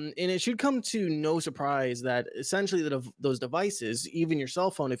 and it should come to no surprise that essentially those devices, even your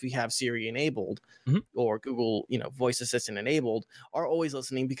cell phone, if you have Siri enabled or Google, voice assistant enabled, are always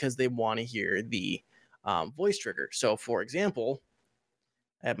listening because they want to hear the voice trigger. So for example,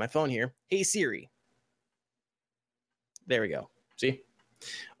 I have my phone here. Hey Siri. There we go. See?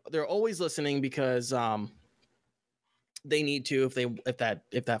 They're always listening because they need to if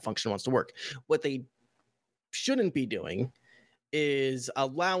that function wants to work. What they shouldn't be doing is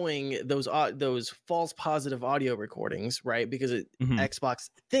allowing those false positive audio recordings, right? Because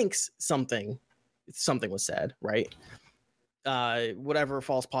Xbox thinks something was said, right? Whatever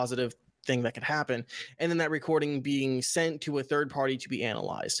false positive thing that could happen, and then that recording being sent to a third party to be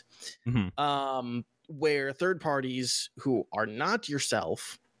analyzed. Where third parties who are not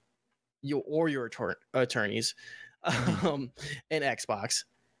yourself, your attorneys, and Xbox,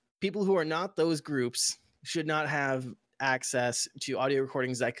 people who are not those groups should not have access to audio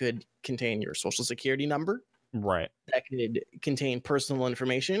recordings that could contain your social security number, right? That could contain personal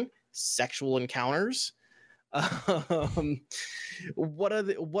information, sexual encounters. What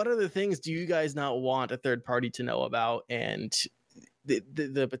other things do you guys not want a third party to know about, and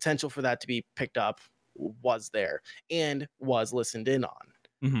the potential for that to be picked up was there and was listened in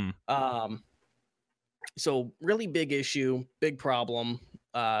on. So really big issue, big problem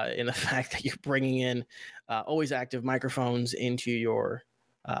in the fact that you're bringing in always active microphones into your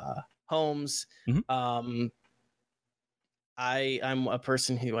homes. I'm a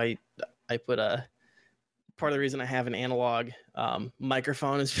person who I put a part of the reason I have an analog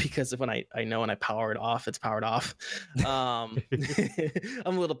microphone is because when I know when I power it off, it's powered off. I'm a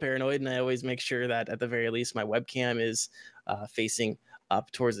little paranoid, and I always make sure that at the very least my webcam is facing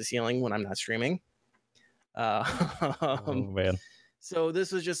up towards the ceiling when I'm not streaming. Oh man. So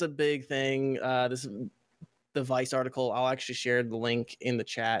this was just a big thing. The Vice article. I'll actually share the link in the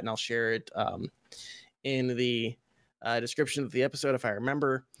chat, and I'll share it in the description of the episode if I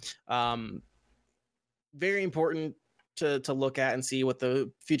remember. Very important to look at and see what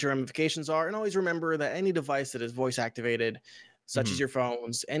the future ramifications are, and always remember that any device that is voice activated, such as your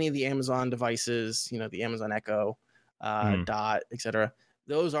phones, any of the Amazon devices, the Amazon Echo, Dot, etc.,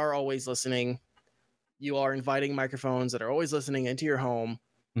 those are always listening. You are inviting microphones that are always listening into your home.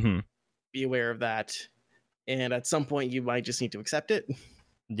 Be aware of that. And at some point, you might just need to accept it.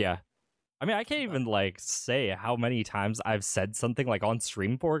 Yeah. I mean, I can't even say how many times I've said something on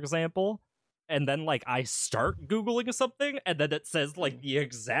stream, for example, and then I start Googling something, and then it says the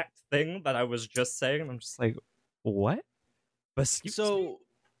exact thing that I was just saying, and I'm just like, what? So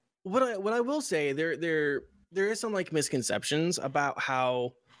what I will say, there is some misconceptions about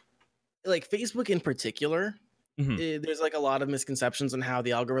how Facebook in particular. There's a lot of misconceptions on how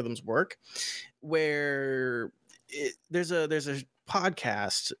the algorithms work, where there's a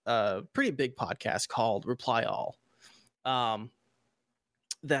podcast, a pretty big podcast called Reply All,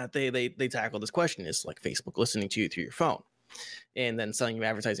 that they tackle this question: is Facebook listening to you through your phone and then selling you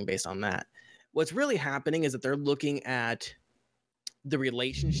advertising based on that? What's really happening is that they're looking at the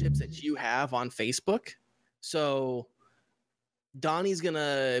relationships that you have on Facebook. So Donnie's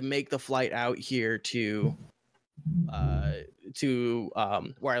gonna make the flight out here to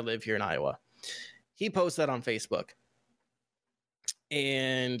where I live here in Iowa. He posts that on Facebook,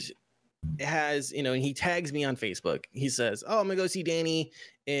 and it has, and he tags me on Facebook. He says, "Oh, I'm gonna go see Danny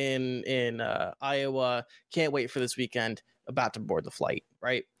in Iowa. Can't wait for this weekend. About to board the flight."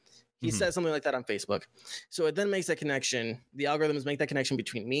 Right? He says something like that on Facebook. So it then makes that connection. The algorithms make that connection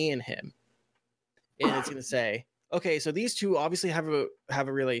between me and him, and it's gonna say, okay, so these two obviously have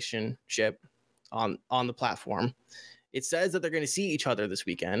a relationship on the platform. It says that they're going to see each other this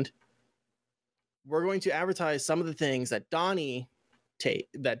weekend. We're going to advertise some of the things that Donnie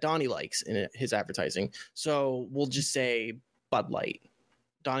likes in his advertising. So we'll just say Bud Light.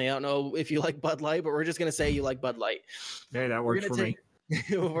 Donnie, I don't know if you like Bud Light, but we're just going to say you like Bud Light. Hey, that works for me.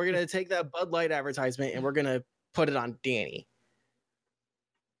 We're going to take that Bud Light advertisement and we're going to put it on Danny.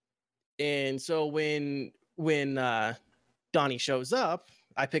 And so when Donnie shows up,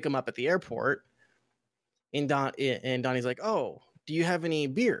 I pick him up at the airport, and Donnie's like, "Oh, do you have any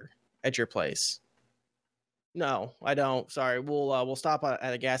beer at your place?" "No, I don't. Sorry. We'll stop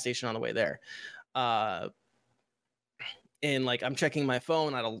at a gas station on the way there." And I'm checking my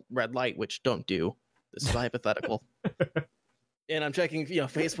phone at a red light, which don't do. This is a hypothetical. And I'm checking,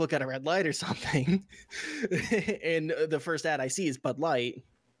 Facebook at a red light or something, and the first ad I see is Bud Light.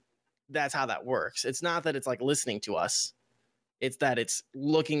 That's how that works. It's not that it's listening to us. It's that it's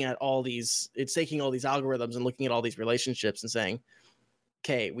looking at it's taking all these algorithms and looking at all these relationships and saying,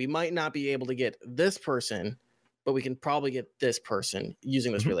 okay, we might not be able to get this person, but we can probably get this person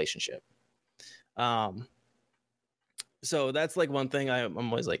using this relationship. So that's one thing I'm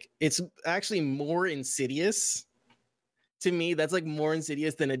always it's actually more insidious to me. That's more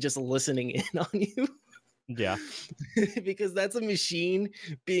insidious than it just listening in on you. Yeah. Because that's a machine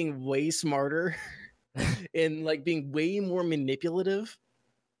being way smarter and being way more manipulative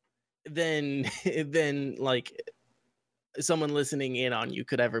than someone listening in on you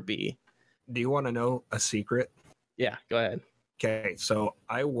could ever be. Do you want to know a secret? Yeah, go ahead. Okay, so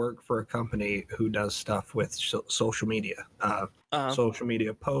I work for a company who does stuff with social media, social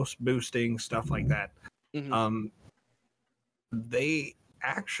media posts, boosting, stuff like that. They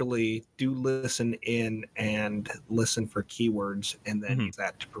actually do listen in and listen for keywords and then use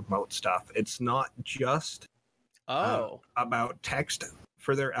that to promote stuff. It's not just about text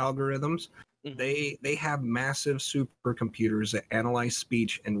for their algorithms. They have massive supercomputers that analyze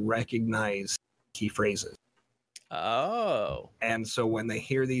speech and recognize key phrases. And so when they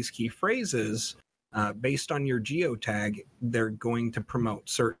hear these key phrases, based on your geotag, they're going to promote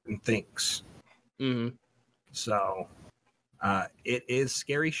certain things. So it is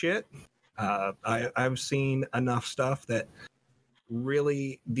scary shit. I've seen enough stuff that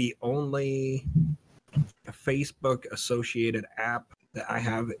really the only Facebook associated app that I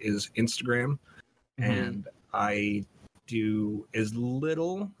have is Instagram, and I do as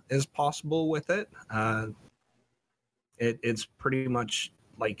little as possible with it. It's pretty much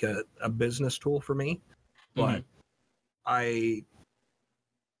like a business tool for me, but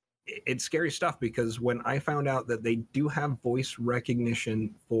it's scary stuff, because when I found out that they do have voice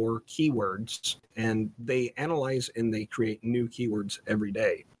recognition for keywords, and they analyze and they create new keywords every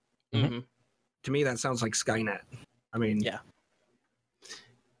day. To me, that sounds like Skynet. I mean, yeah.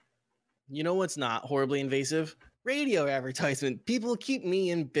 You know what's not horribly invasive? Radio advertisement. People keep me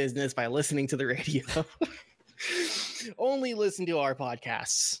in business by listening to the radio. Only listen to our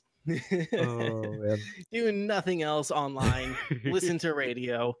podcasts. Oh, man. Doing nothing else online. Listen to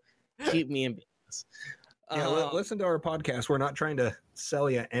radio. Keep me in business. Yeah, listen to our podcast. We're not trying to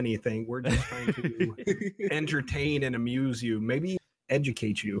sell you anything. We're just trying to entertain and amuse you, maybe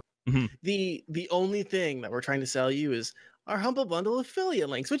educate you. The only thing that we're trying to sell you is our Humble Bundle affiliate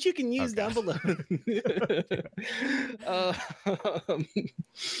links, which you can use down below.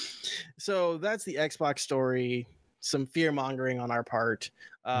 So that's the Xbox story. Some fear mongering on our part.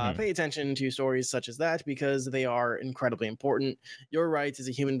 Pay attention to stories such as that, because they are incredibly important. Your rights as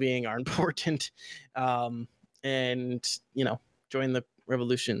a human being are important. And, join the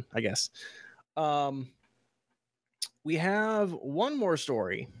revolution, I guess. We have one more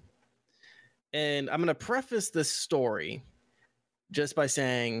story. And I'm going to preface this story just by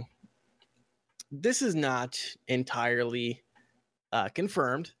saying this is not entirely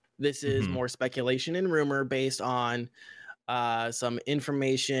confirmed. This is more speculation and rumor based on some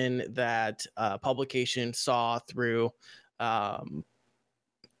information that publication saw through Apple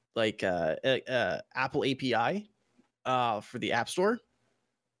API for the App Store.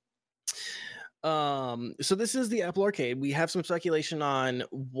 So this is the Apple Arcade. We have some speculation on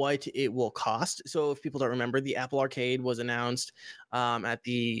what it will cost. So if people don't remember, the Apple Arcade was announced at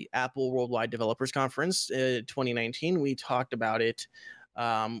the Apple Worldwide Developers Conference 2019. We talked about it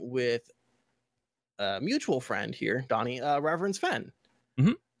with a mutual friend here, Donnie, Reverend Sven.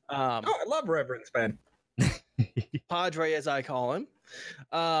 I love Reverend Sven. Padre, as I call him.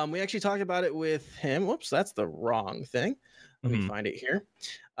 We actually talked about it with him. Whoops, that's the wrong thing. Let me find it here.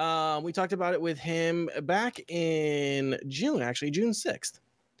 We talked about it with him back in June, actually, June 6th.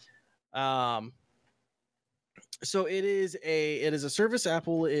 So it is a service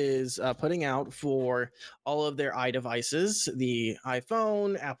Apple is putting out for all of their iDevices, the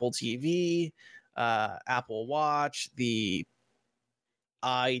iPhone, Apple TV, Apple Watch, the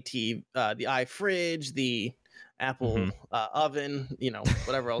iFridge, the Apple oven,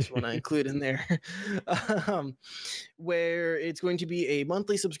 whatever else you want to include in there, where it's going to be a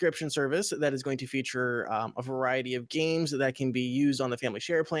monthly subscription service that is going to feature a variety of games that can be used on the family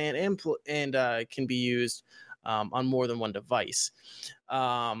share plan and can be used on more than one device.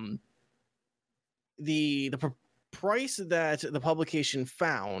 The price that the publication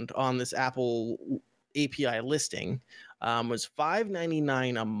found on this Apple API listing was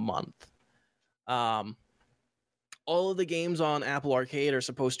 $5.99 a month. All of the games on Apple Arcade are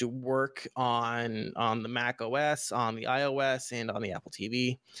supposed to work on the Mac OS, on the iOS, and on the Apple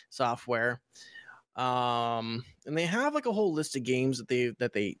TV software. And they have like a whole list of games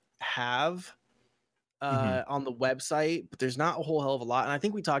that they have on the website, but there's not a whole hell of a lot. And I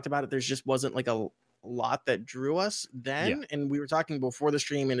think we talked about it. There's just wasn't like a lot that drew us then. And we were talking before the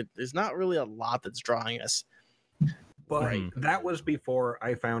stream, and there's not really a lot that's drawing us. But that was before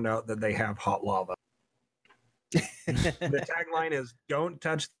I found out that they have hot lava. The tagline is "Don't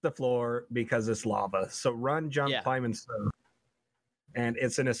touch the floor because it's lava." So run, jump, climb, and surf. And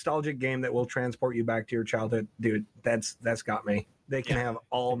it's a nostalgic game that will transport you back to your childhood, dude. That's got me. They can have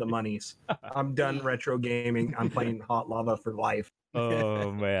all the monies. I'm done retro gaming. I'm playing hot lava for life.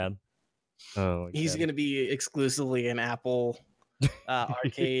 Oh man. Oh, he's gonna be exclusively an Apple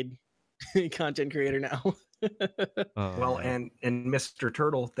Arcade content creator now. Well, and Mr.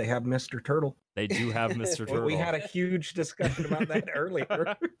 Turtle, they have Mr. Turtle. They do have Mr. Turtle. We had a huge discussion about that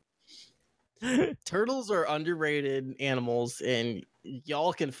earlier. Turtles are underrated animals, and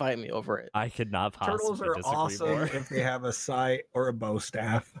y'all can fight me over it. I could not possibly Turtles are awesome more. if they have a sight or a bow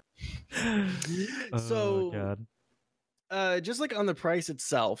staff. So, just like on the price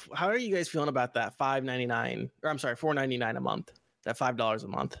itself, how are you guys feeling about that $4.99 a month? That $5 a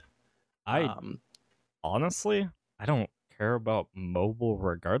month. Honestly, I don't care about mobile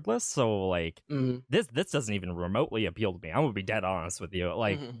regardless. So like this doesn't even remotely appeal to me. I'm gonna be dead honest with you.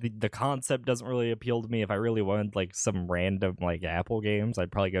 Like the concept doesn't really appeal to me. If I really wanted like some random like Apple games,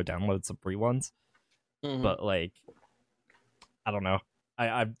 I'd probably go download some free ones. But like, I don't know.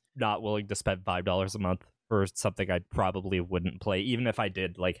 not willing to spend $5 a month for something I probably wouldn't play, even if I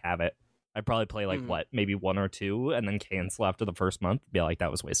did like have it. I'd probably play like maybe 1 or 2, and then cancel after the first month. Be like,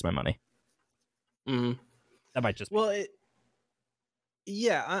 that was wasting my money. That might just be.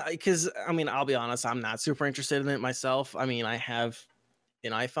 Yeah, because I mean, I'll be honest, I'm not super interested in it myself. I mean, I have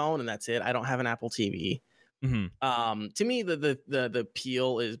an iPhone, and that's it. I don't have an Apple TV. To me, the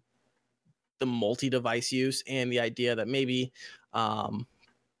appeal is the multi-device use and the idea that maybe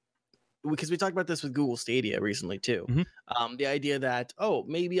because we talked about this with Google Stadia recently too. The idea that, oh,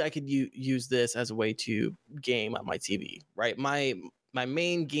 maybe I could use this as a way to game on my TV, right? My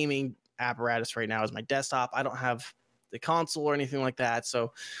main gaming apparatus right now is my desktop. I don't have the console or anything like that,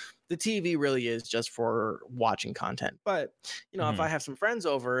 so the TV really is just for watching content. But if I have some friends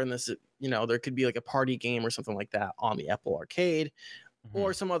over and this, there could be like a party game or something like that on the Apple Arcade,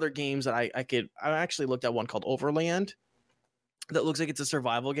 or some other games that I actually looked at one called Overland that looks like it's a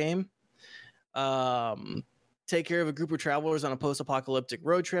survival game. Take care of a group of travelers on a post-apocalyptic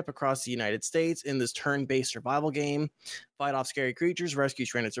road trip across the United States in this turn-based survival game. Fight off scary creatures, rescue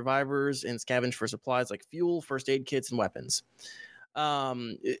stranded survivors, and scavenge for supplies like fuel, first aid kits, and weapons.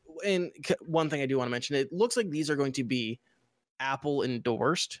 And one thing I do want to mention, it looks like these are going to be Apple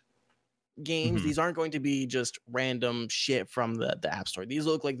endorsed games. These aren't going to be just random shit from the App Store. These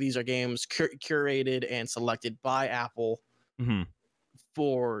look like these are games curated and selected by Apple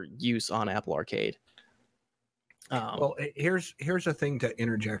for use on Apple Arcade. Well, here's a thing to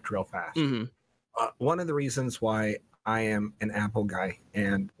interject real fast. One of the reasons why I am an Apple guy,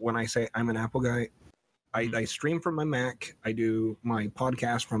 and when I say I'm an Apple guy, I stream from my Mac. I do my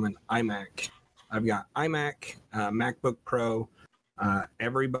podcast from an iMac. I've got iMac, MacBook Pro.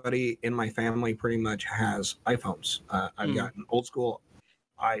 Everybody in my family pretty much has iPhones. I've got an old school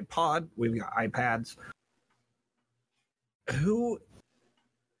iPod. We've got iPads. Who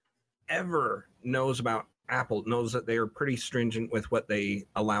ever knows about Apple knows that they are pretty stringent with what they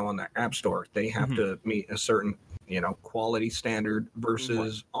allow on the App Store. They have to meet a certain, quality standard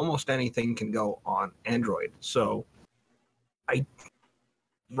versus almost anything can go on Android. So I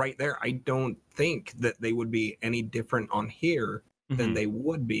don't think that they would be any different on here than they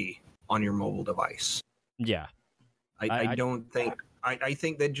would be on your mobile device. Yeah. I don't think... I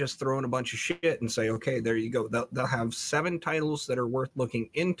think they'd just throw in a bunch of shit and say, okay, there you go. They'll have 7 titles that are worth looking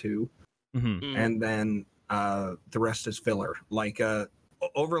into, and then the rest is filler. Like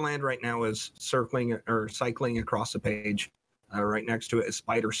Overland right now is cycling across the page. Right next to it is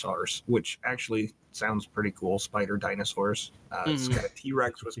Spider Sars, which actually sounds pretty cool. Spider dinosaurs. It's got a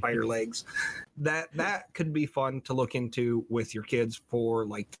T-Rex with spider legs. That could be fun to look into with your kids for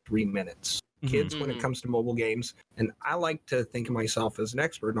like 3 minutes. Kids, when it comes to mobile games, and I like to think of myself as an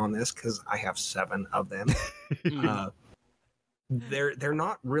expert on this because I have 7 of them. They're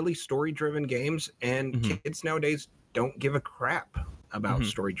not really story-driven games, and kids nowadays don't give a crap about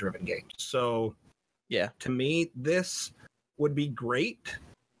story-driven games. So, yeah, to me, this would be great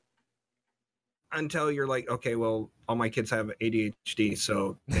until you're like, okay, well, all my kids have ADHD,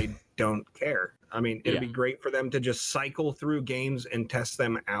 so they don't care. I mean, it'd be great for them to just cycle through games and test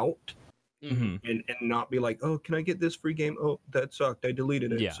them out. And not be like, oh, can I get this free game? Oh, that sucked. I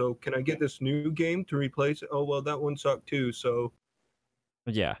deleted it. So can I get this new game to replace it? Oh, well, that one sucked too. So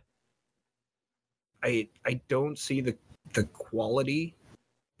yeah, I don't see the quality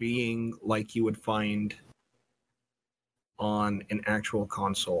being like you would find on an actual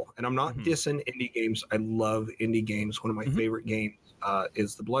console. And I'm not dissing indie games. I love indie games. One of my favorite games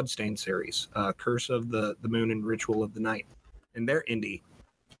is the Bloodstained series, Curse of the Moon and Ritual of the Night. And they're indie.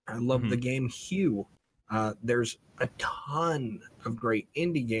 I love the game Hue. There's a ton of great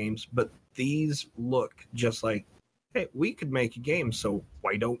indie games, but these look just like, hey, we could make a game, so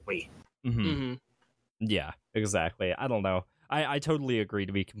why don't we? Yeah, exactly. I don't know. I totally agree,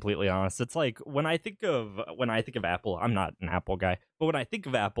 to be completely honest. It's like when I think of Apple, I'm not an Apple guy, but when I think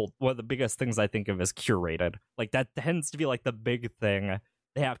of Apple, one of the biggest things I think of is curated. Like that tends to be like the big thing.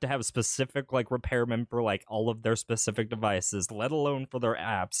 They have to have specific like repairmen for like all of their specific devices, let alone for their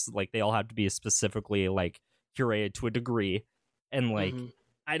apps. Like they all have to be specifically like curated to a degree. And like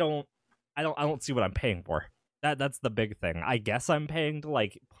I don't see what I'm paying for. That's the big thing. I guess I'm paying to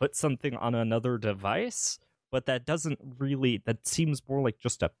like put something on another device, but that seems more like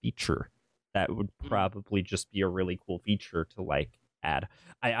just a feature that would probably just be a really cool feature to like add.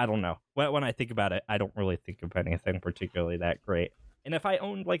 I don't know. When I think about it, I don't really think of anything particularly that great. And if I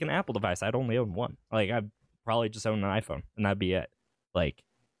owned like an Apple device, I'd only own one. Like I'd probably just own an iPhone, and that'd be it. Like,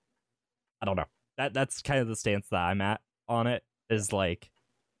 I don't know. That's kind of the stance that I'm at on it. Is like,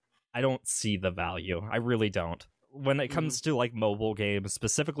 I don't see the value. I really don't. when it comes to like mobile games,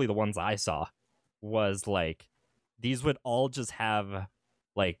 specifically the ones I saw, was like these would all just have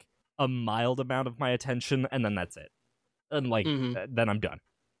like a mild amount of my attention, and then that's it, and like then I'm done.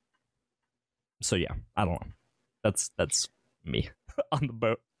 So yeah, I don't know. That's me on the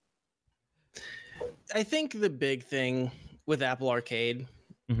boat. I think the big thing with Apple Arcade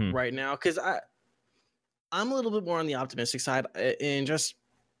right now, because I'm a little bit more on the optimistic side, and just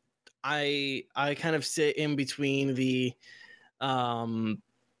I kind of sit in between the I'm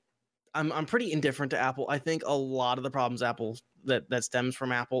pretty indifferent to Apple. I think a lot of the problems that stems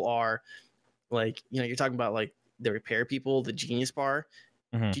from Apple are like, you know, you're talking about like the repair people, the Genius Bar.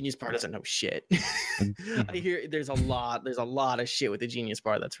 Genius Bar doesn't know shit. I hear there's a lot of shit with the Genius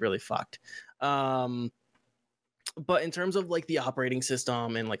Bar that's really fucked. But in terms of like the operating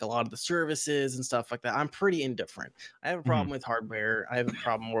system and like a lot of the services and stuff like that, I'm pretty indifferent. I have a problem with hardware. I have a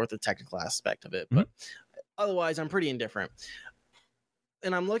problem more with the technical aspect of it, but otherwise I'm pretty indifferent.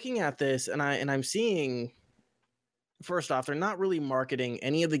 And I'm looking at this and I'm seeing, first off, they're not really marketing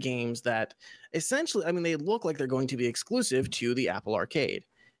any of the games that essentially, I mean, they look like they're going to be exclusive to the Apple Arcade.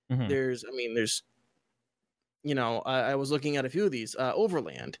 There's, you know, I was looking at a few of these,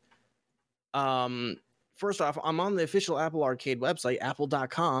 Overland. First off, I'm on the official Apple Arcade website,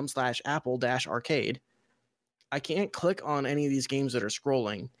 apple.com/apple-arcade. I can't click on any of these games that are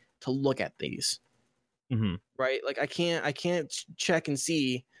scrolling to look at these. Right? Like I can't check and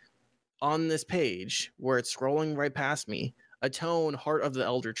see on this page where it's scrolling right past me, Atone, Heart of the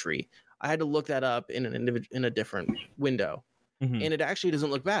Elder Tree. I had to look that up in a different window. And it actually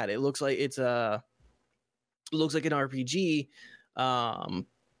doesn't look bad. It looks like it's an RPG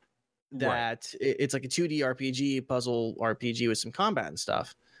it's like a 2D RPG, puzzle RPG with some combat and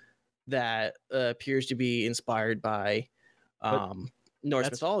stuff that appears to be inspired by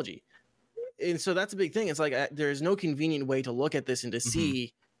Norse mythology. And so that's a big thing. It's like there's no convenient way to look at this and to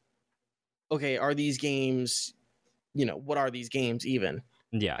see, okay, are these games, you know, what are these games even?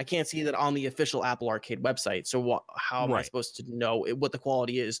 Yeah. I can't see that on the official Apple Arcade website. So how am I supposed to know what the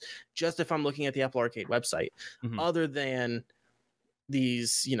quality is just if I'm looking at the Apple Arcade website, other than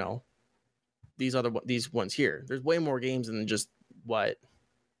these, you know, these ones here? There's way more games than just what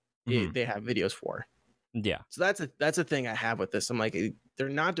they have videos for. Yeah. So that's a thing I have with this. I'm like, they're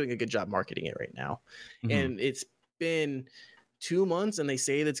not doing a good job marketing it right now. And it's been 2 months and they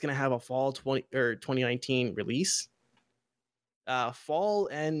say that's going to have a fall 2019 release. Fall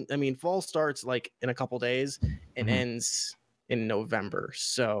starts like in a couple days and ends in November.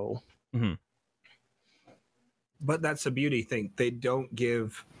 So but that's a beauty thing. They don't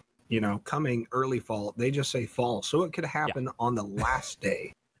give, you know, coming early fall. They just say fall. So it could happen on the last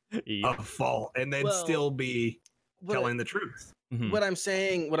day of fall and then still be telling the truth. What I'm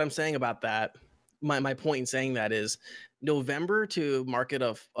saying about that, my point in saying that is November to market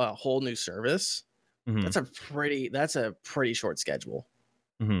a whole new service. That's a pretty short schedule.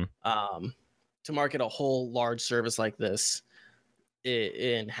 To market a whole large service like this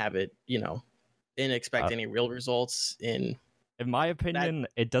and have it, you know, and expect any real results in my opinion,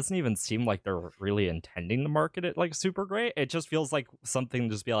 it doesn't even seem like they're really intending to market it like super great. It just feels like something to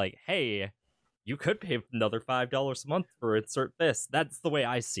just be like, hey, you could pay another $5 a month for insert this. That's the way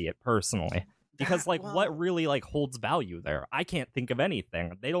I see it personally. Because what really like holds value there? I can't think of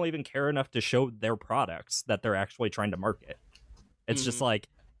anything. They don't even care enough to show their products that they're actually trying to market. It's just like,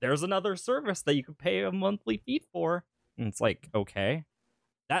 there's another service that you could pay a monthly fee for. And it's like, okay.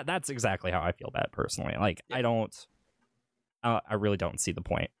 That's exactly how I feel about it personally. Like, I really don't see the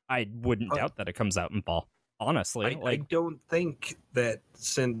point. I wouldn't doubt that it comes out in fall. Honestly, I don't think that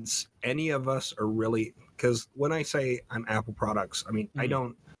since any of us are really, because when I say I'm Apple products, I mean,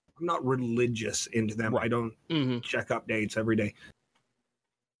 I'm not religious into them. I don't check updates every day.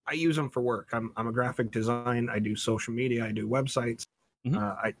 I use them for work. I'm a graphic design. I do social media. I do websites.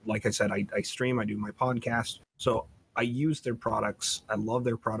 Like I said, I stream. I do my podcast. So I use their products. I love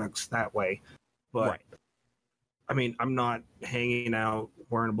their products that way. But I mean, I'm not hanging out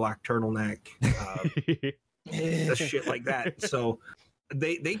wearing a black turtleneck, shit like that. So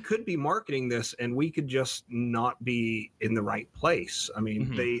they could be marketing this and we could just not be in the right place. I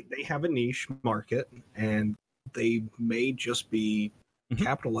mean, they have a niche market and they may just be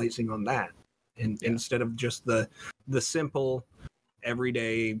capitalizing on that. And instead of just the simple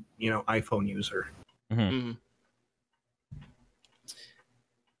everyday, you know, iPhone user.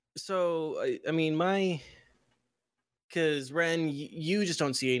 So, I mean, because Ren, you just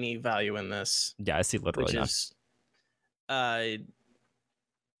don't see any value in this. Yeah, I see literally none.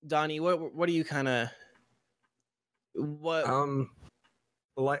 Donnie, what do you kind of what?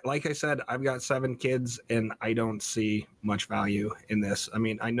 like I said, I've got 7 kids, and I don't see much value in this. I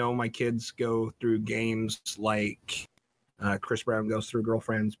mean, I know my kids go through games like Chris Brown goes through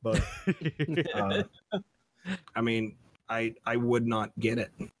Girlfriends, but I mean, I would not get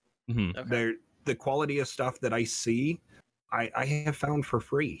it. Mm-hmm. Okay. The quality of stuff that I see, I have found for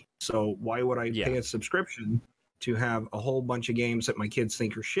free. So why would I pay a subscription to have a whole bunch of games that my kids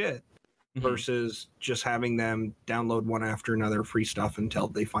think are shit versus just having them download one after another free stuff until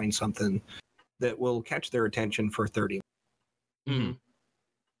they find something that will catch their attention for 30 minutes?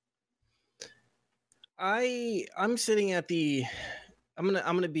 I'm sitting at the I'm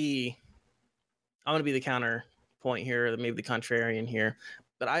gonna be the counterpoint here, maybe the contrarian here,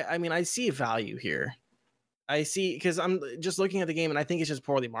 but I mean I see value here. I see, because I'm just looking at the game and I think it's just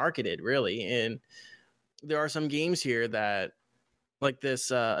poorly marketed, really. And there are some games here that, like this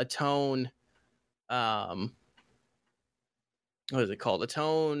Atone, what is it called?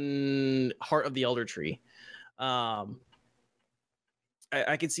 Atone Heart of the Elder Tree. I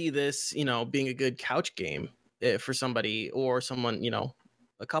could see this, being a good couch game for somebody or someone,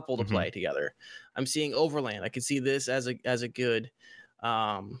 a couple to play together. I'm seeing Overland. I could see this as a good.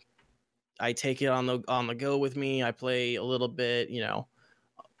 I take it on the go with me. I play a little bit,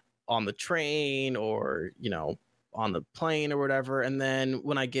 on the train or, on the plane or whatever. And then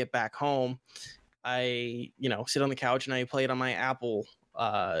when I get back home, I, sit on the couch and I play it on my Apple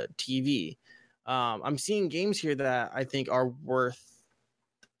TV. I'm seeing games here that I think are worth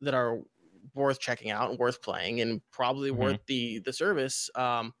checking out and worth playing and probably worth the service.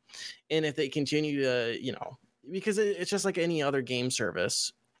 And if they continue to, because it's just like any other game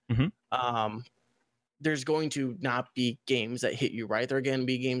service. There's going to not be games that hit you right. There are going to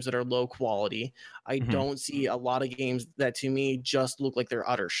be games that are low quality. I don't see a lot of games that to me just look like they're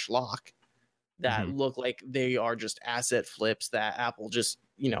utter schlock, that look like they are just asset flips that Apple just,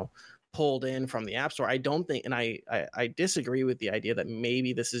 pulled in from the App Store. I don't think, and I disagree with the idea that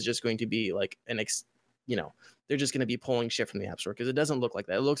maybe this is just going to be like they're just going to be pulling shit from the App Store, because it doesn't look like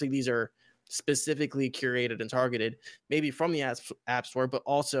that. It looks like these are specifically curated and targeted, maybe from the App Store, but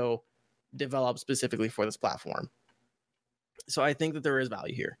also developed specifically for this platform. So I think that there is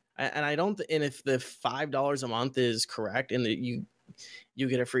value here, and I don't. And if the $5 a month is correct, and that you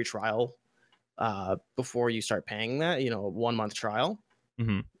get a free trial before you start paying that, a 1 month trial.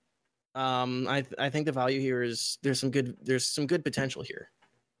 I think the value here is there's some good potential here.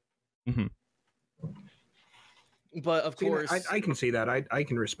 But of course, I can see that. I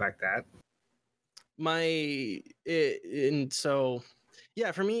can respect that.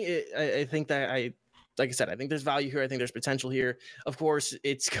 For me, I think that like I said, I think there's value here. I think there's potential here. Of course,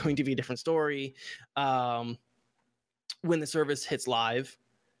 it's going to be a different story when the service hits live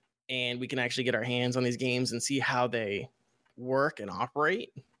and we can actually get our hands on these games and see how they work and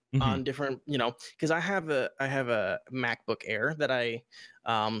operate on different, because I have a MacBook Air that I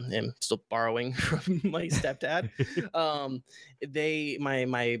am still borrowing from my stepdad.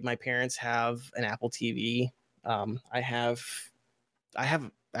 My parents have an Apple TV. I have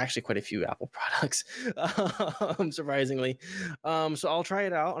actually quite a few Apple products, surprisingly. So I'll try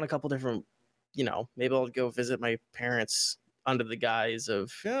it out on a couple different, maybe I'll go visit my parents under the guise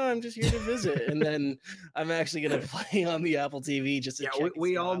of, I'm just here to visit. And then I'm actually going to play on the Apple TV just to check.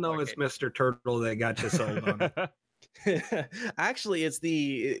 We all know it's Mr. Turtle that got you sold on it. Actually, it's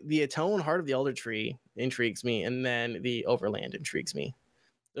the Atone Heart of the Elder Tree intrigues me, and then the Overland intrigues me.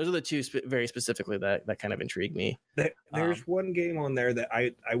 Those are the two very specifically that kind of intrigue me. There's one game on there that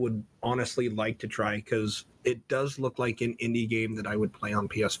I would honestly like to try, because it does look like an indie game that I would play on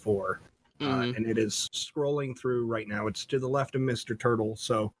PS4. And it is scrolling through right now. It's to the left of Mr. Turtle,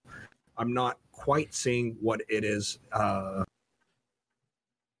 so I'm not quite seeing what it is. Come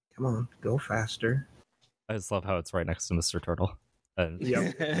on, go faster. I just love how it's right next to Mr. Turtle.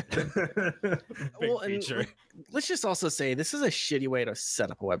 Yep. Let's just also say this is a shitty way to set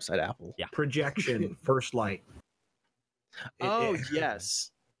up a website, Apple. Yeah. Projection, First Light.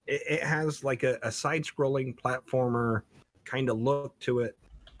 Yes. It has like a side-scrolling platformer kind of look to it.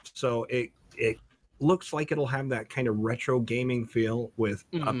 So it looks like it'll have that kind of retro gaming feel with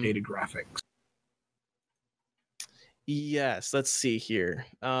updated graphics. Yes, let's see here.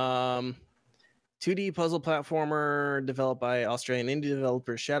 2D puzzle platformer developed by Australian indie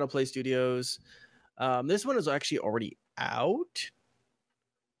developer Shadowplay Studios. This one is actually already out.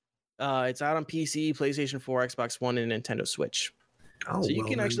 It's out on PC, PlayStation 4, Xbox One, and Nintendo Switch. So you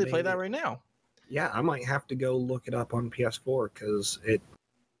can actually play that right now. Yeah, I might have to go look it up on PS4, because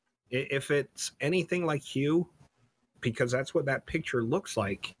if it's anything like Hue, because that's what that picture looks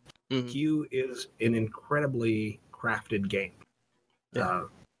like, Hue is an incredibly crafted game.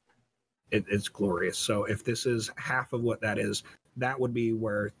 It's glorious. So if this is half of what that is, that would be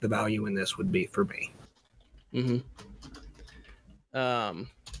where the value in this would be for me.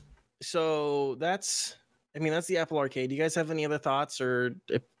 So that's the Apple Arcade. Do you guys have any other thoughts or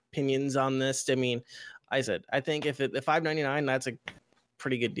opinions on this? I mean, I think if $5.99, that's a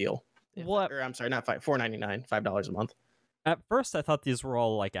pretty good deal. Or I'm sorry, not $4.99, $5 a month. At first, I thought these were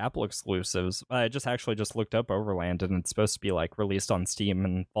all like Apple exclusives. I just looked up Overland, and it's supposed to be like released on Steam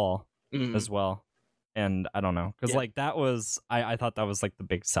in fall as well. And I don't know, because like that was I thought that was like the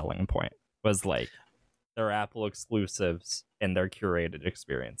big selling point, was like they're Apple exclusives and they're curated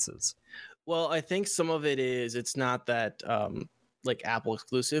experiences. Well, I think some of it is it's not that like Apple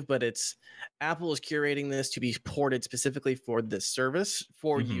exclusive, but it's Apple is curating this to be ported specifically for this service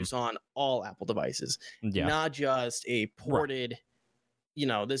for use on all Apple devices, not just a ported.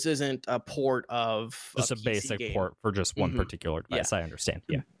 Right. This isn't a port of just a basic game. Port for just one particular device. I understand.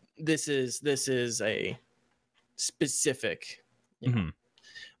 Yeah, this is a specific,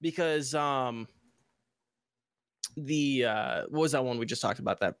 because the what was that one we just talked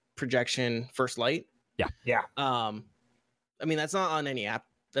about, that projection First Light? Yeah. That's not on any app.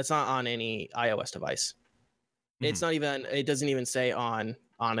 That's not on any iOS device. It's not even. It doesn't even say on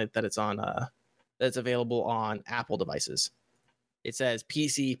it that it's on. That's available on Apple devices. It says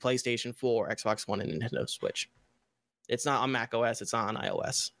PC, PlayStation 4, Xbox One, and Nintendo Switch. It's not on Mac OS. It's not on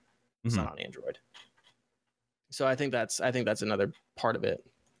iOS. It's not on Android. So I think that's another part of it.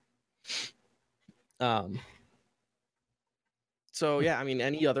 So yeah,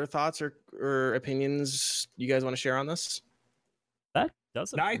 any other thoughts or opinions you guys want to share on this? That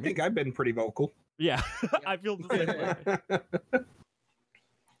doesn't. No, I think I've been pretty vocal. Yeah, I feel the same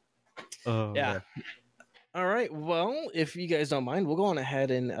way. Yeah. All right. Well, if you guys don't mind, we'll go on ahead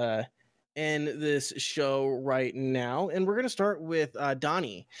and end this show right now, and we're gonna start with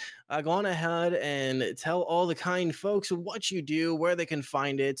Donnie. Go on ahead and tell all the kind folks what you do, where they can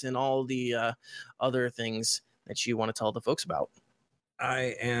find it, and all the other things that you want to tell the folks about.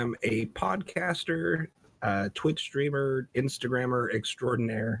 I am a podcaster, Twitch streamer, Instagrammer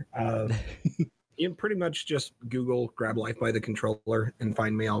extraordinaire. You can pretty much just Google Grab Life by the Controller and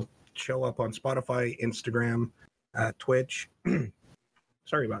find me. I'll show up on Spotify, Instagram, Twitch.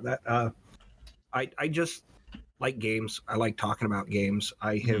 Sorry about that. I just like games. I like talking about games.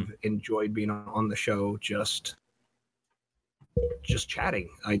 I have enjoyed being on the show, just chatting.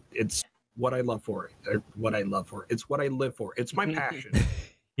 It's what I love for it. It's what I live for. It's my passion.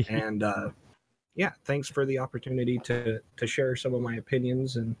 And thanks for the opportunity to share some of my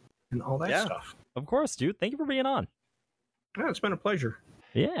opinions and all that stuff. Of course, dude. Thank you for being on. Yeah, it's been a pleasure.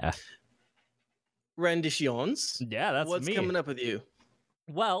 Yeah. Renditions. Yeah, that's what's me. coming up with you.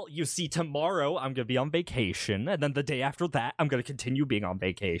 Well, you see, tomorrow I'm going to be on vacation, and then the day after that, I'm going to continue being on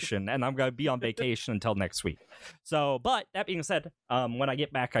vacation, and I'm going to be on vacation until next week. So, but that being said, when I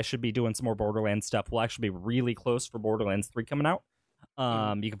get back, I should be doing some more Borderlands stuff. We'll actually be really close for Borderlands 3 coming out.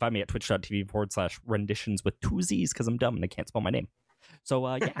 You can find me at twitch.tv/renditions with two Z's, because I'm dumb and I can't spell my name. So,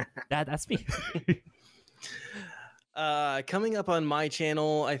 yeah, that's me. Coming up on my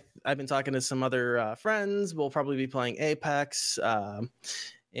channel, I've been talking to some other friends. We'll probably be playing Apex,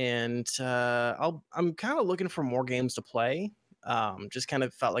 and I'm kind of looking for more games to play. Just kind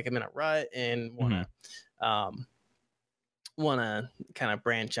of felt like I'm in a rut and wanna kind of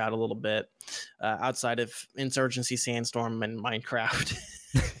branch out a little bit outside of Insurgency, Sandstorm, and Minecraft.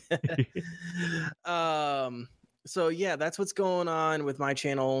 So yeah, that's what's going on with my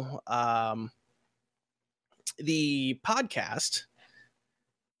channel. The podcast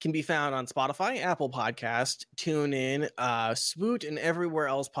can be found on Spotify, Apple Podcast, TuneIn, Swoot, and everywhere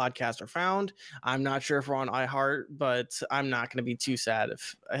else podcasts are found. I'm not sure if we're on iHeart, but I'm not going to be too sad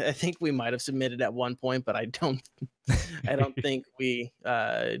if I think we might have submitted at one point, but I don't think we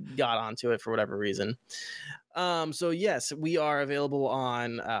got onto it for whatever reason. So yes, we are available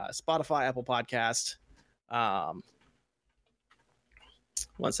on Spotify, Apple Podcast.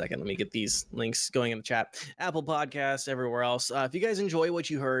 One second, let me get these links going in the chat. Apple Podcasts, everywhere else. If you guys enjoy what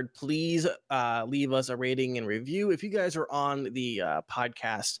you heard, please leave us a rating and review. If you guys are on the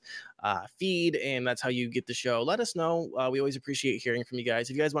podcast feed and that's how you get the show, let us know. We always appreciate hearing from you guys.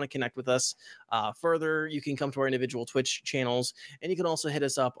 If you guys want to connect with us further, you can come to our individual Twitch channels, and you can also hit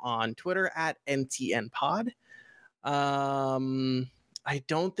us up on Twitter at NTNPod. I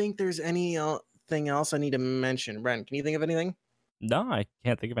don't think there's anything else I need to mention. Ren, can you think of anything? No, I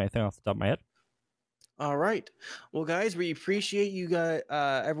can't think of anything off the top of my head. All right. Well, guys, we appreciate you guys,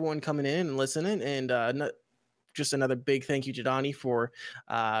 everyone coming in and listening. And just another big thank you to Donnie for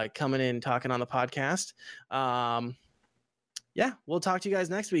coming in and talking on the podcast. yeah, we'll talk to you guys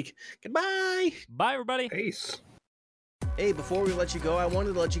next week. Goodbye. Bye, everybody. Peace. Hey, before we let you go, I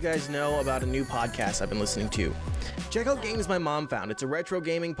wanted to let you guys know about a new podcast I've been listening to. Check out Games My Mom Found. It's a retro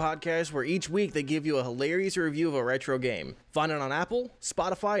gaming podcast where each week they give you a hilarious review of a retro game. Find it on Apple,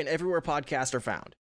 Spotify, and everywhere podcasts are found.